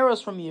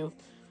Cashineros from you,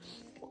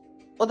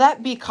 will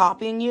that be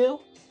copying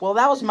you? Well,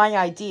 that was my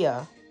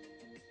idea.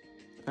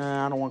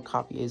 I don't want to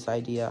copy his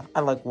idea. I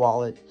like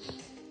Wallet.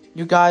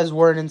 You guys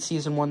weren't in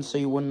Season 1, so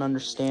you wouldn't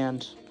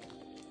understand.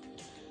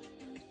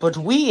 But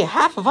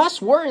half of us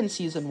were in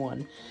Season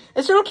 1.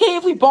 Is it okay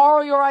if we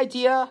borrow your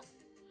idea?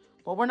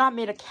 Well, we're not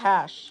made of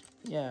cash.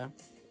 Yeah.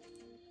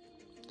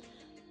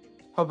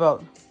 How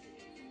about...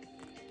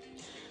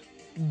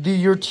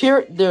 The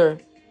Ulterior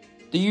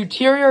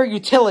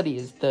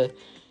Utilities. The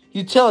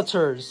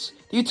Utilitors.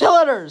 The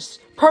Utilitors!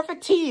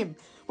 Perfect team!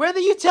 We're the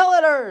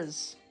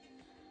Utilitors!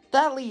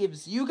 That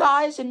leaves you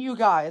guys and you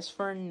guys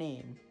for a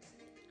name.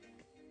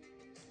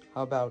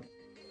 How about...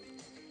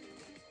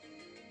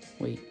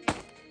 Wait.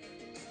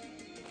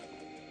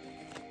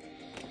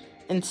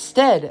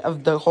 Instead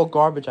of the whole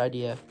garbage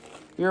idea,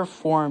 we were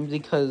formed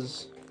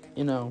because,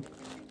 you know,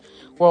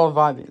 we're all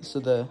vibing. So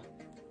the...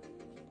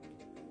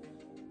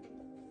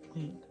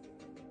 Wait.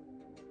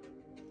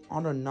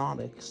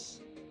 Autonautics.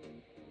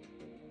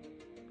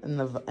 And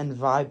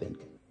vibing.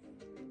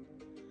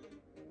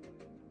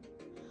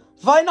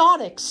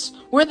 Vinotics!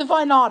 We're the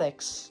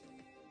Vinotics.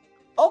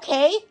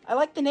 Okay, I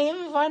like the name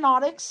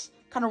Vinotics.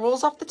 Kind of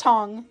rolls off the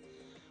tongue.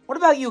 What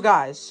about you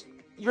guys?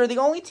 You're the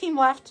only team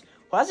left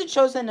who hasn't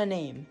chosen a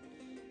name.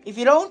 If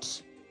you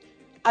don't,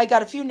 I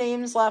got a few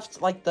names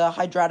left, like the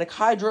Hydratic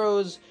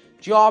Hydros,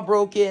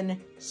 Jawbroken,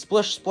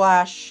 Splish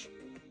Splash,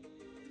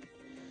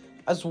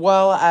 as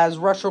well as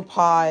Retro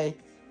Pie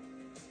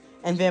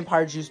and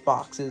Vampire Juice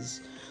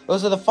Boxes.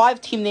 Those are the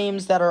 5 team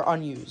names that are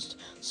unused.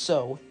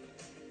 So,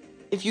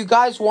 if you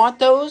guys want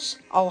those,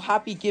 I'll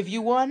happily give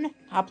you one,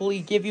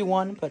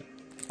 but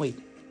wait.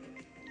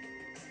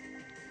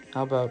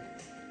 How about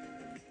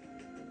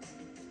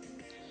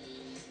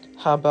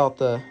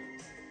the...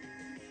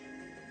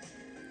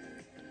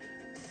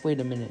 Wait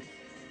a minute.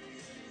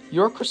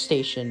 You're a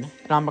crustacean,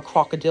 and I'm a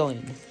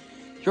crocodilian.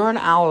 You're an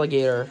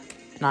alligator,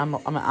 and I'm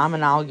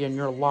an alligator, and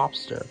you're a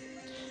lobster.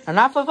 And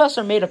half of us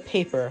are made of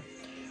paper.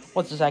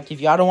 What does that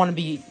give you? I don't want to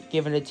be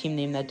given a team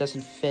name that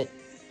doesn't fit.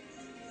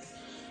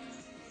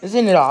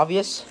 Isn't it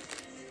obvious?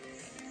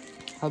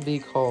 I'll be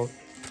called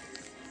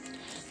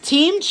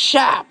Team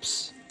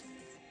Chaps.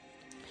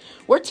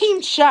 We're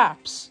Team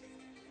Chaps.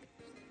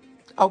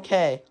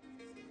 Okay.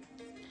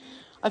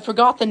 I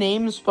forgot the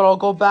names, but I'll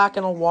go back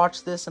and I'll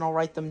watch this and I'll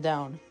write them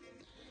down.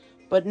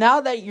 But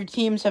now that your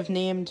teams have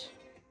named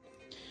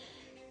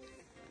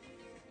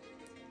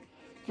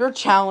your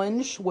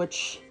challenge,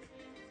 which,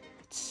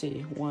 let's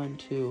see, 1,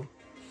 2,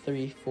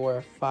 3,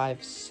 4,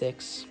 5,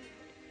 6.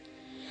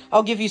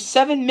 I'll give you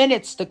 7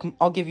 minutes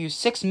I'll give you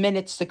 6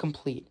 minutes to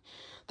complete.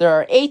 There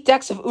are 8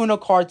 decks of Uno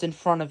cards in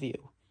front of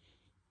you.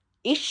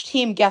 Each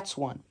team gets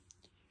one.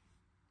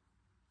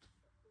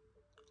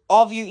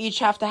 All of you each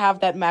have to have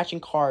that matching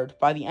card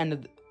by the end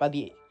of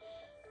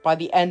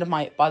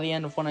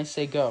when I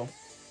say go.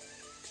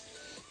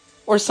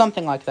 Or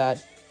something like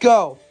that.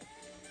 Go.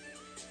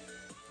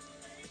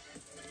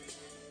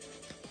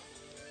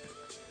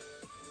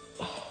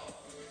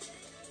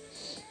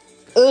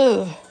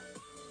 Ugh.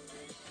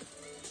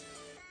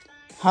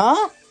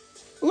 Huh?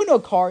 Uno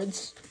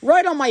cards?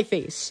 Right on my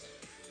face.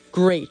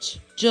 Great.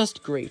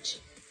 Just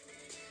great.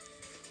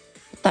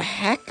 What the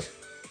heck?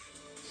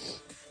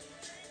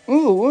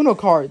 Ooh, Uno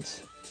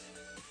cards.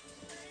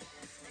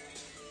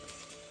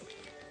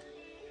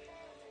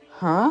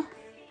 Huh?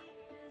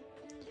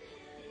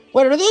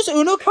 Wait, are those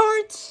Uno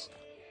cards?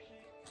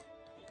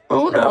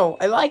 Uno,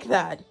 I like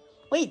that.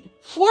 Wait,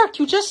 Fork,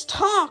 you just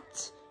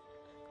talked.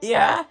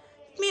 Yeah?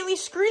 You made me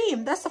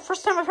scream. That's the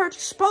first time I've heard you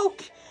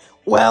spoke.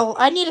 Well,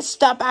 I need to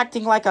stop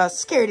acting like a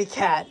scaredy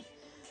cat.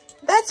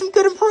 That's some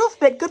good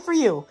improvement. Good for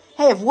you.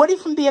 Hey, if Woody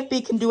from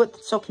BFB can do it,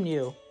 so can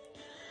you.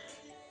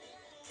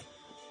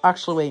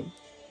 Actually, wait.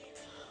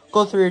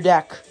 Go through your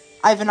deck.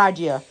 I have an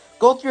idea.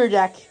 Go through your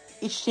deck.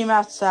 Each team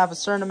has to have a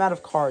certain amount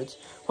of cards.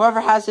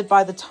 Whoever has it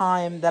by the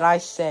time that I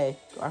say.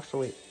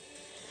 Actually, wait.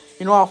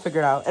 You know, I'll figure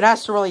it out. It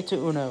has to relate to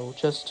Uno,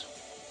 just...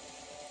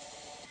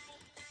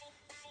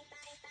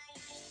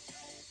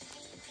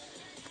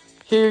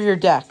 Here are your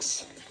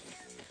decks.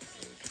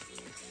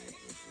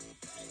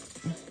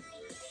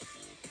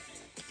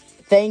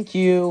 Thank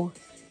you.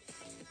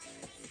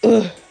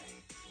 Ugh.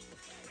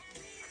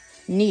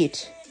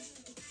 Neat.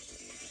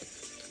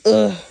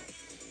 Ugh.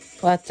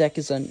 That deck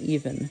is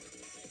uneven.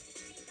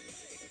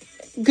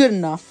 Good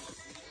enough.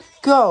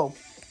 Go.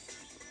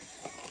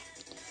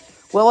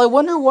 Well, I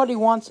wonder what he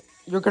wants.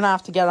 You're gonna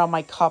have to get on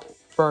my cup,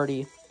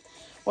 Birdie.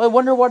 Well, I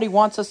wonder what he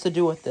wants us to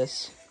do with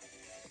this.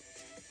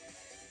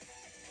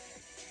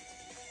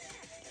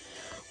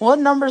 What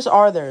numbers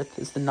are there?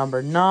 There's the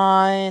number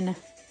 9.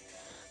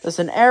 There's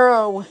an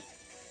arrow.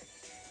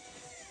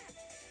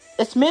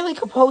 It's mainly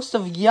composed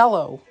of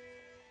yellow.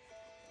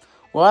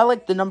 Well, I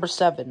like the number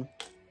 7.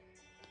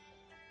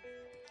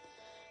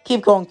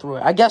 Keep going through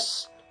it. I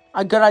guess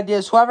a good idea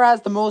is whoever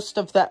has the most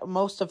of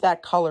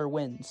that color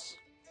wins.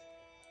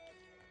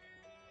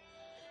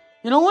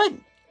 You know what?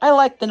 I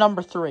like the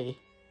number 3.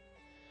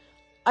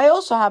 I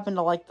also happen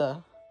to like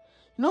the...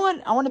 You know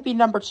what? I want to be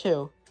number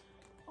 2.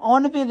 I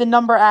want to be the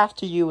number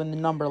after you in the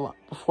number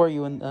before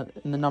you in the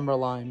number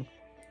line.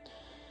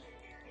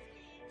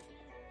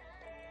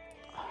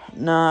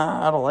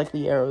 Nah, I don't like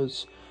the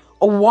arrows.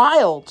 A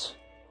wild.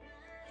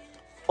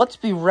 Let's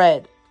be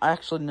red.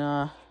 Actually,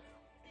 nah.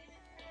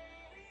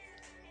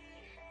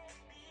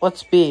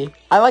 Let's be.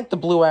 I like the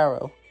blue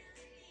arrow.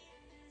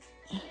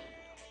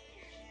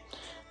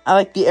 I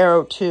like the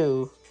arrow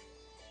too.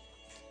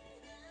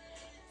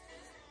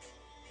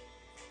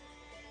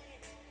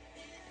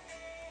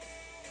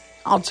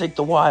 I'll take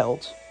the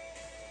wild.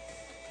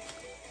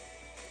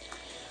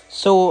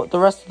 So, the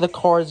rest of the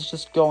cards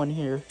just go in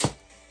here.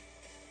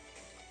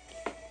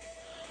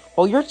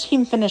 Well, your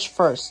team finished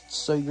first,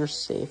 so you're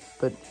safe,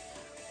 but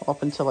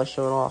up until I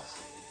show it off.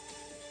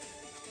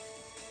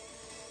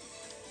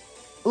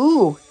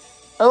 Ooh,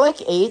 I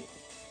like 8.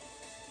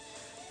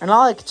 And I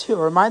like 2.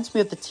 It reminds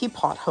me of the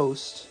Teapot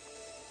Host.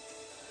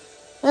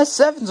 Yeah,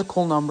 7's a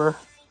cool number.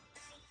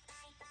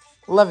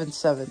 11,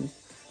 7.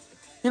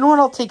 You know what?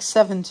 I'll take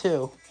 7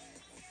 too.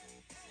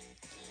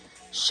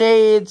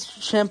 Shades,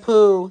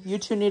 shampoo. You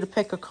two need to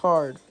pick a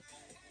card.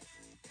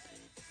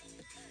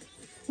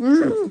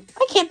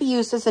 I can't be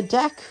used as a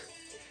deck.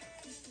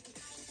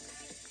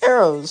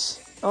 Arrows.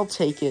 I'll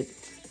take it.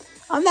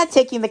 I'm not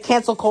taking the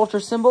cancel culture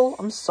symbol.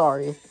 I'm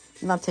sorry.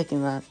 I'm not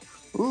taking that.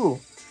 Ooh.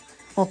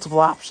 Multiple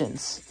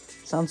options.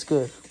 Sounds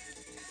good.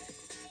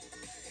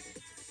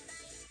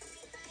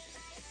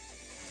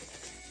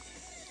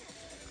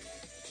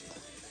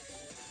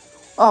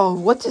 Oh,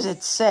 what does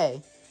it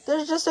say?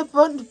 There's just a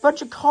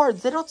bunch of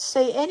cards. They don't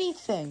say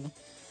anything.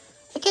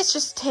 I guess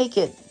just take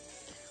it.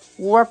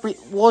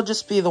 We'll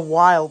just be the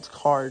wild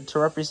card to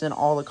represent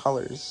all the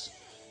colors.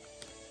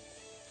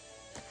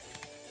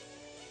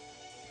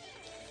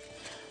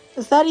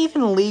 Is that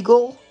even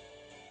legal?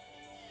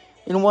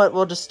 You know what?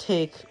 We'll just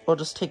take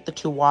the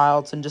 2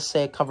 wilds and just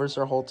say it covers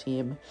our whole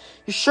team.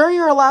 You sure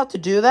you're allowed to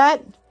do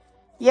that?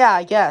 Yeah,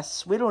 I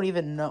guess. We don't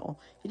even know.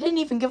 He didn't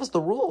even give us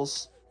the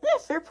rules. Yeah,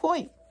 fair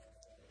point.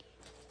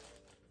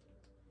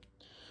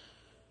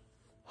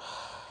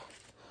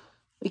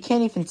 We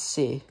can't even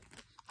see.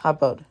 How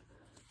about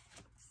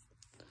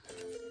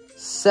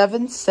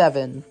 7,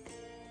 7.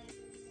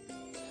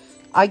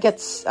 I get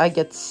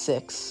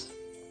 6.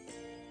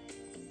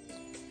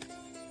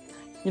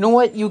 You know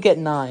what? You get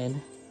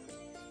 9.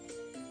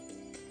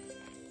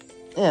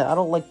 Yeah, I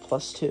don't like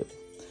 +2.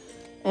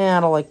 And I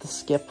don't like the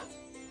skip.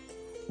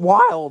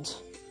 Wild.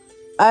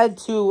 Add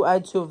two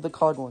of the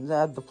colored ones.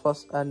 Add the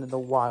plus and the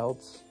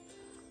wilds.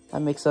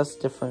 That makes us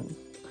different.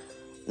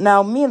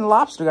 Now, me and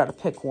Lobster got to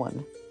pick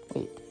one.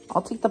 Wait,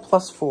 I'll take the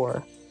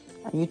 +4.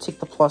 And you take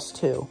the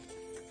 +2.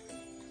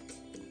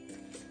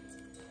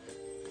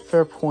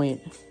 Fair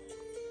point.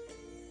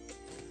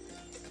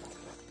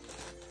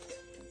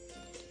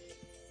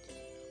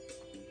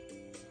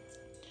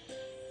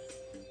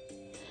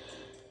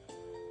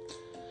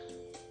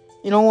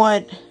 You know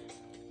what?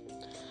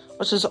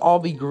 Let's just all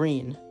be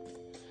green.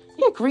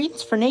 Yeah,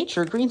 green's for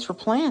nature. Green's for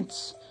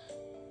plants.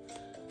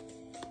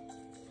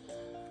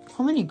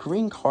 How many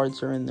green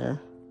cards are in there?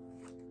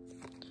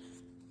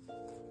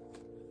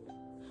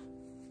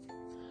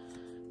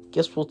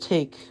 Guess we'll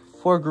take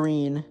 4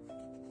 green.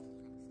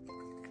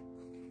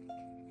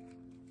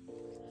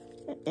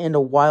 And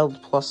a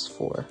wild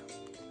 +4.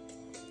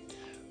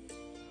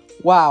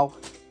 Wow.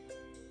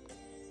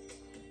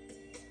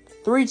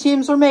 3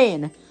 teams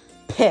remain.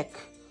 Pick.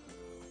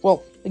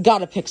 Well, I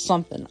gotta pick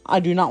something. I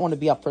do not want to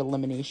be up for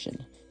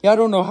elimination. Yeah, I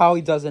don't know how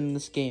he does it in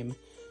this game.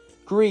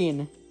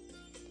 Green.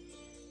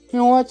 You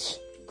know what?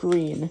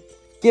 Green.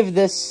 Give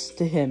this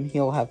to him.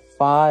 He'll have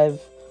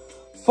 5.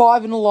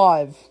 5 and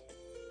alive.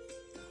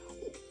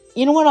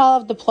 You know what? I'll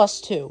have the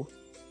 +2.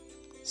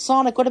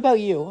 Sonic, what about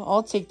you?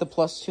 I'll take the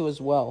 +2 as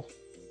well.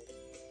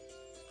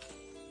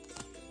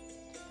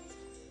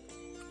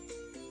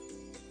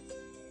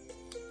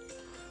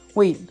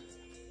 Wait.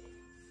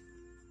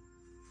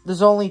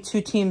 There's only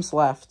 2 teams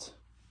left.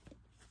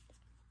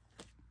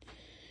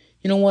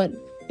 You know what?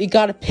 You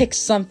gotta pick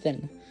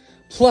something.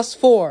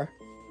 +4.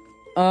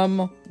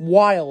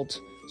 Wild.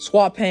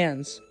 Swap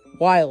hands.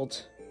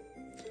 Wild.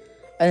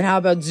 And how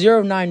about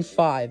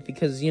 095?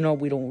 Because, you know,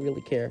 we don't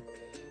really care.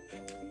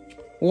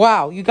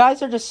 Wow, you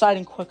guys are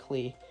deciding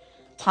quickly.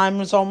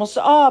 Time is almost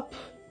up.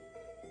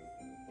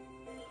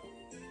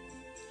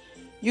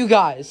 You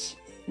guys,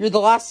 you're the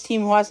last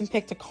team who hasn't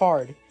picked a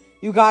card.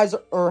 You guys,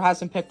 or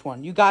hasn't picked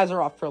one. You guys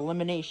are up for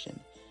elimination.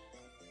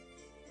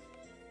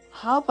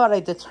 How about I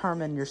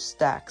determine your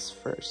stacks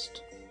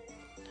first?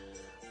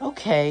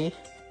 Okay.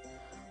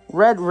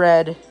 Red.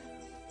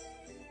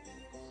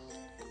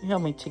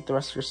 Let me take the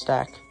rest of your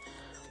stack.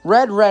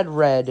 Red.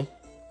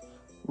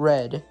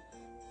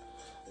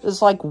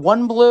 There's like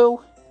 1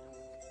 blue.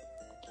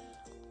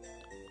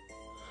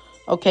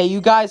 Okay,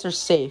 you guys are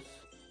safe.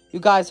 You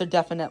guys are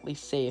definitely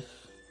safe.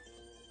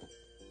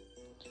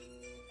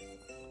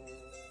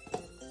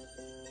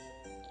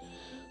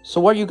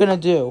 So what are you gonna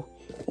do?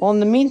 Well, in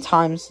the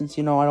meantime, since,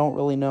 you know, I don't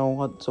really know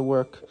what to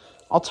work,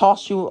 I'll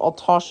toss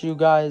you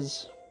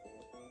guys.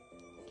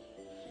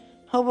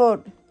 How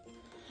about...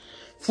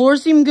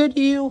 Floors seem good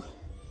to you?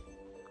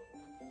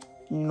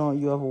 You know,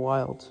 you have a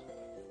wild.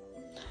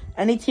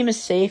 Any team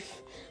is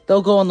safe.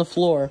 They'll go on the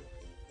floor.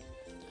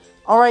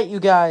 Alright, you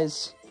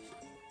guys.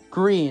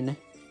 Green.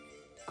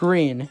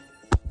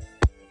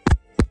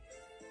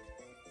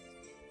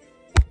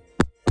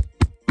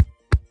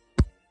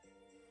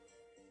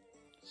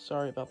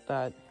 Sorry about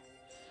that.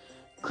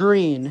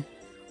 Green.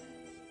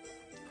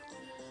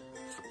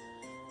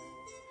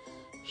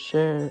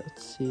 Share,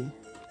 let's see.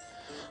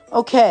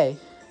 Okay.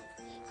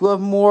 You have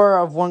more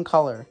of one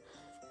color.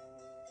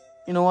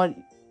 You know what?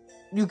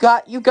 You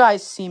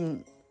guys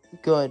seem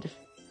good.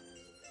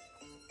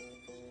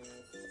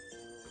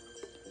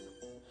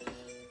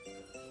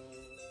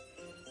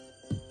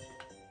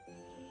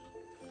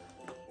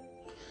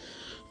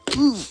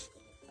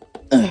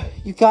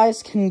 You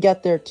guys can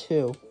get there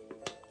too.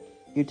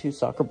 You two,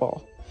 soccer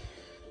ball.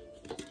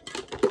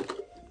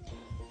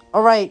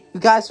 Alright, you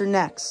guys are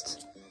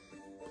next.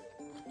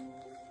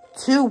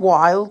 2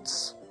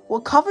 wilds. Well,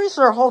 it covers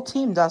our whole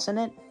team, doesn't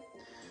it?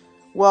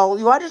 Well,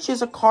 you had to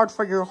choose a card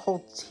for your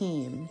whole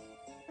team.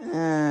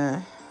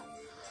 I'm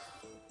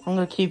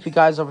gonna keep you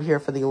guys over here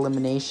for the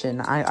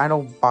elimination. I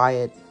don't buy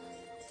it.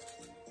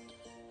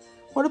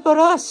 What about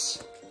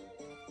us?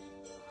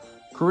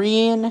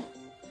 Green,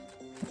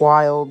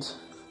 wild.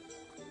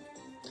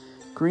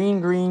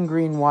 Green,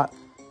 wild.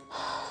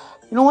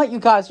 You know what? You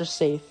guys are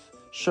safe.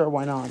 Sure,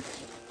 why not?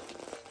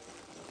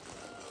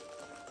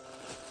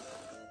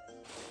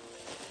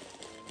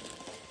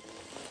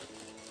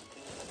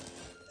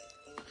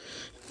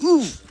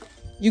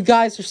 You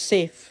guys are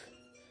safe.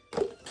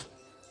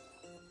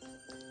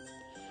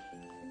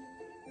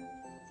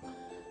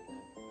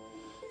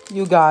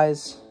 You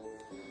guys.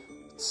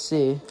 Let's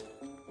see.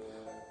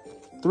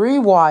 3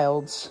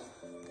 wilds.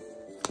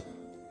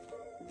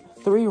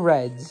 3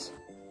 reds.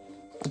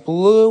 A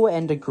blue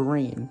and a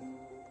green.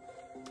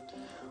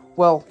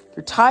 Well,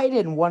 you're tied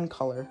in 1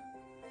 color.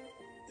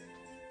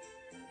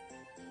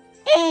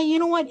 You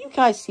know what? You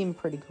guys seem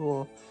pretty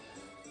cool.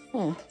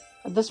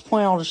 At this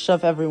point, I'll just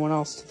shove everyone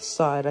else to the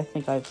side. I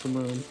think I have some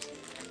room.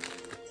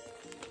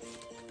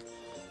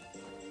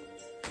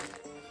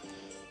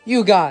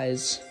 You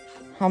guys.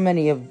 How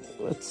many of...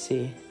 Let's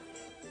see.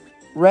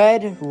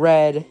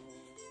 Red.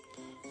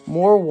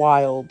 More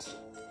wild.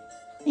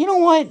 You know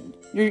what?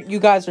 You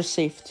guys are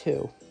safe,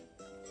 too.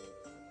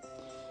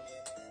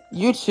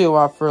 You two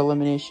are for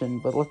elimination,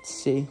 but let's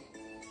see.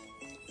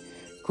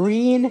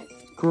 Green.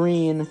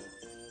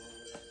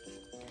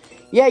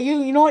 Yeah,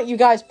 you know what? You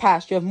guys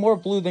passed. You have more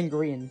blue than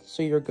green,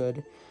 so you're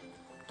good.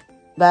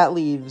 That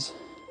leaves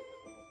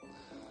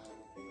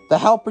the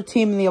helper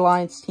team and the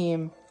alliance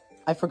team.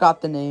 I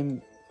forgot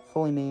the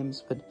fully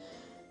names, but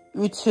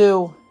you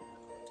two.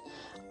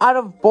 Out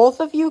of both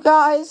of you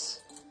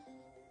guys,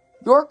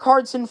 your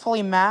cards didn't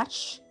fully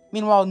match.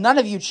 Meanwhile, none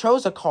of you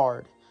chose a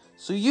card,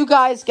 so you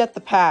guys get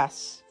the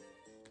pass.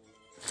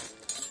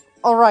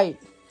 Alright.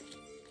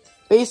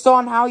 Based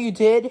on how you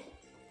did,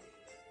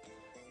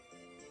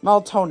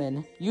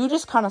 Melatonin, you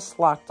just kind of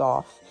slacked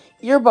off.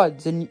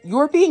 Earbuds, and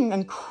you're being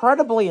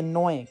incredibly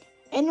annoying.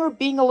 And you're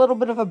being a little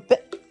bit of a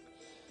bit...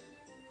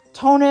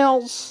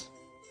 Toenails,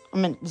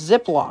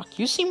 Ziploc,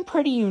 you seem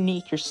pretty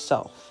unique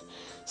yourself.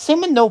 Same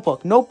with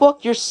Notebook.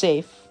 Notebook, you're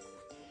safe.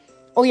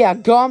 Oh yeah,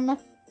 Gum.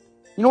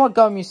 You know what,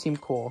 Gum, you seem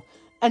cool.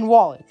 And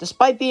Wallet,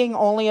 despite being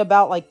only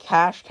about, like,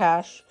 cash,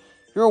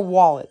 you're a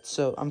wallet,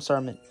 so, I'm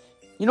sorry,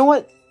 you know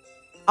what?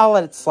 I'll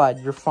let it slide,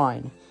 you're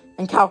fine.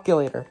 And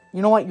Calculator,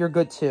 you know what, you're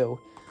good too.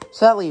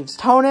 So that leaves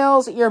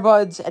Toenails,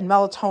 Earbuds, and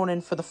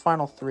Melatonin for the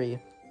final 3.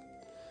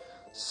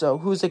 So,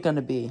 who's it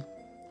gonna be?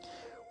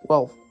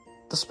 Well,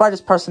 despite his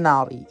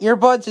personality,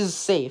 Earbuds is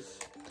safe.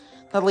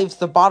 That leaves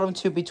the bottom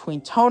 2 between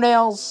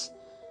Toenails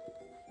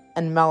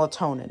and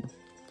Melatonin.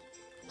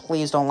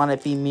 Please don't let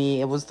it be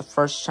me. It was the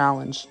first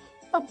challenge.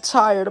 I'm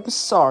tired. I'm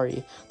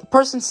sorry. The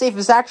person safe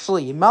is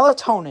actually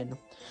Melatonin.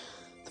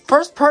 The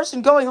First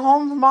person going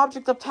home from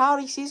Object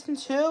Optality Season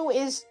 2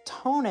 is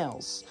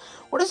Toenails.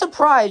 What a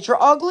surprise.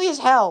 You're ugly as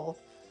hell.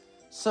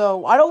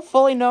 So, I don't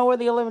fully know where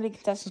the eliminated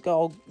contestants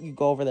go. You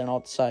go over there and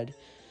I'll decide.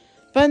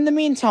 But in the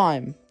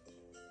meantime,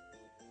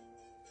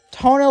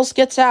 Toenails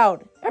gets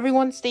out.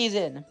 Everyone stays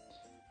in.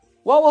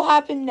 What will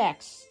happen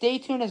next? Stay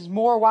tuned as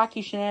more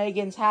wacky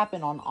shenanigans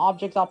happen on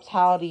Object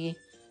Optality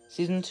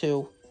Season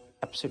 2,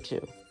 Episode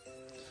 2.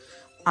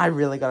 I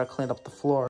really gotta clean up the floor.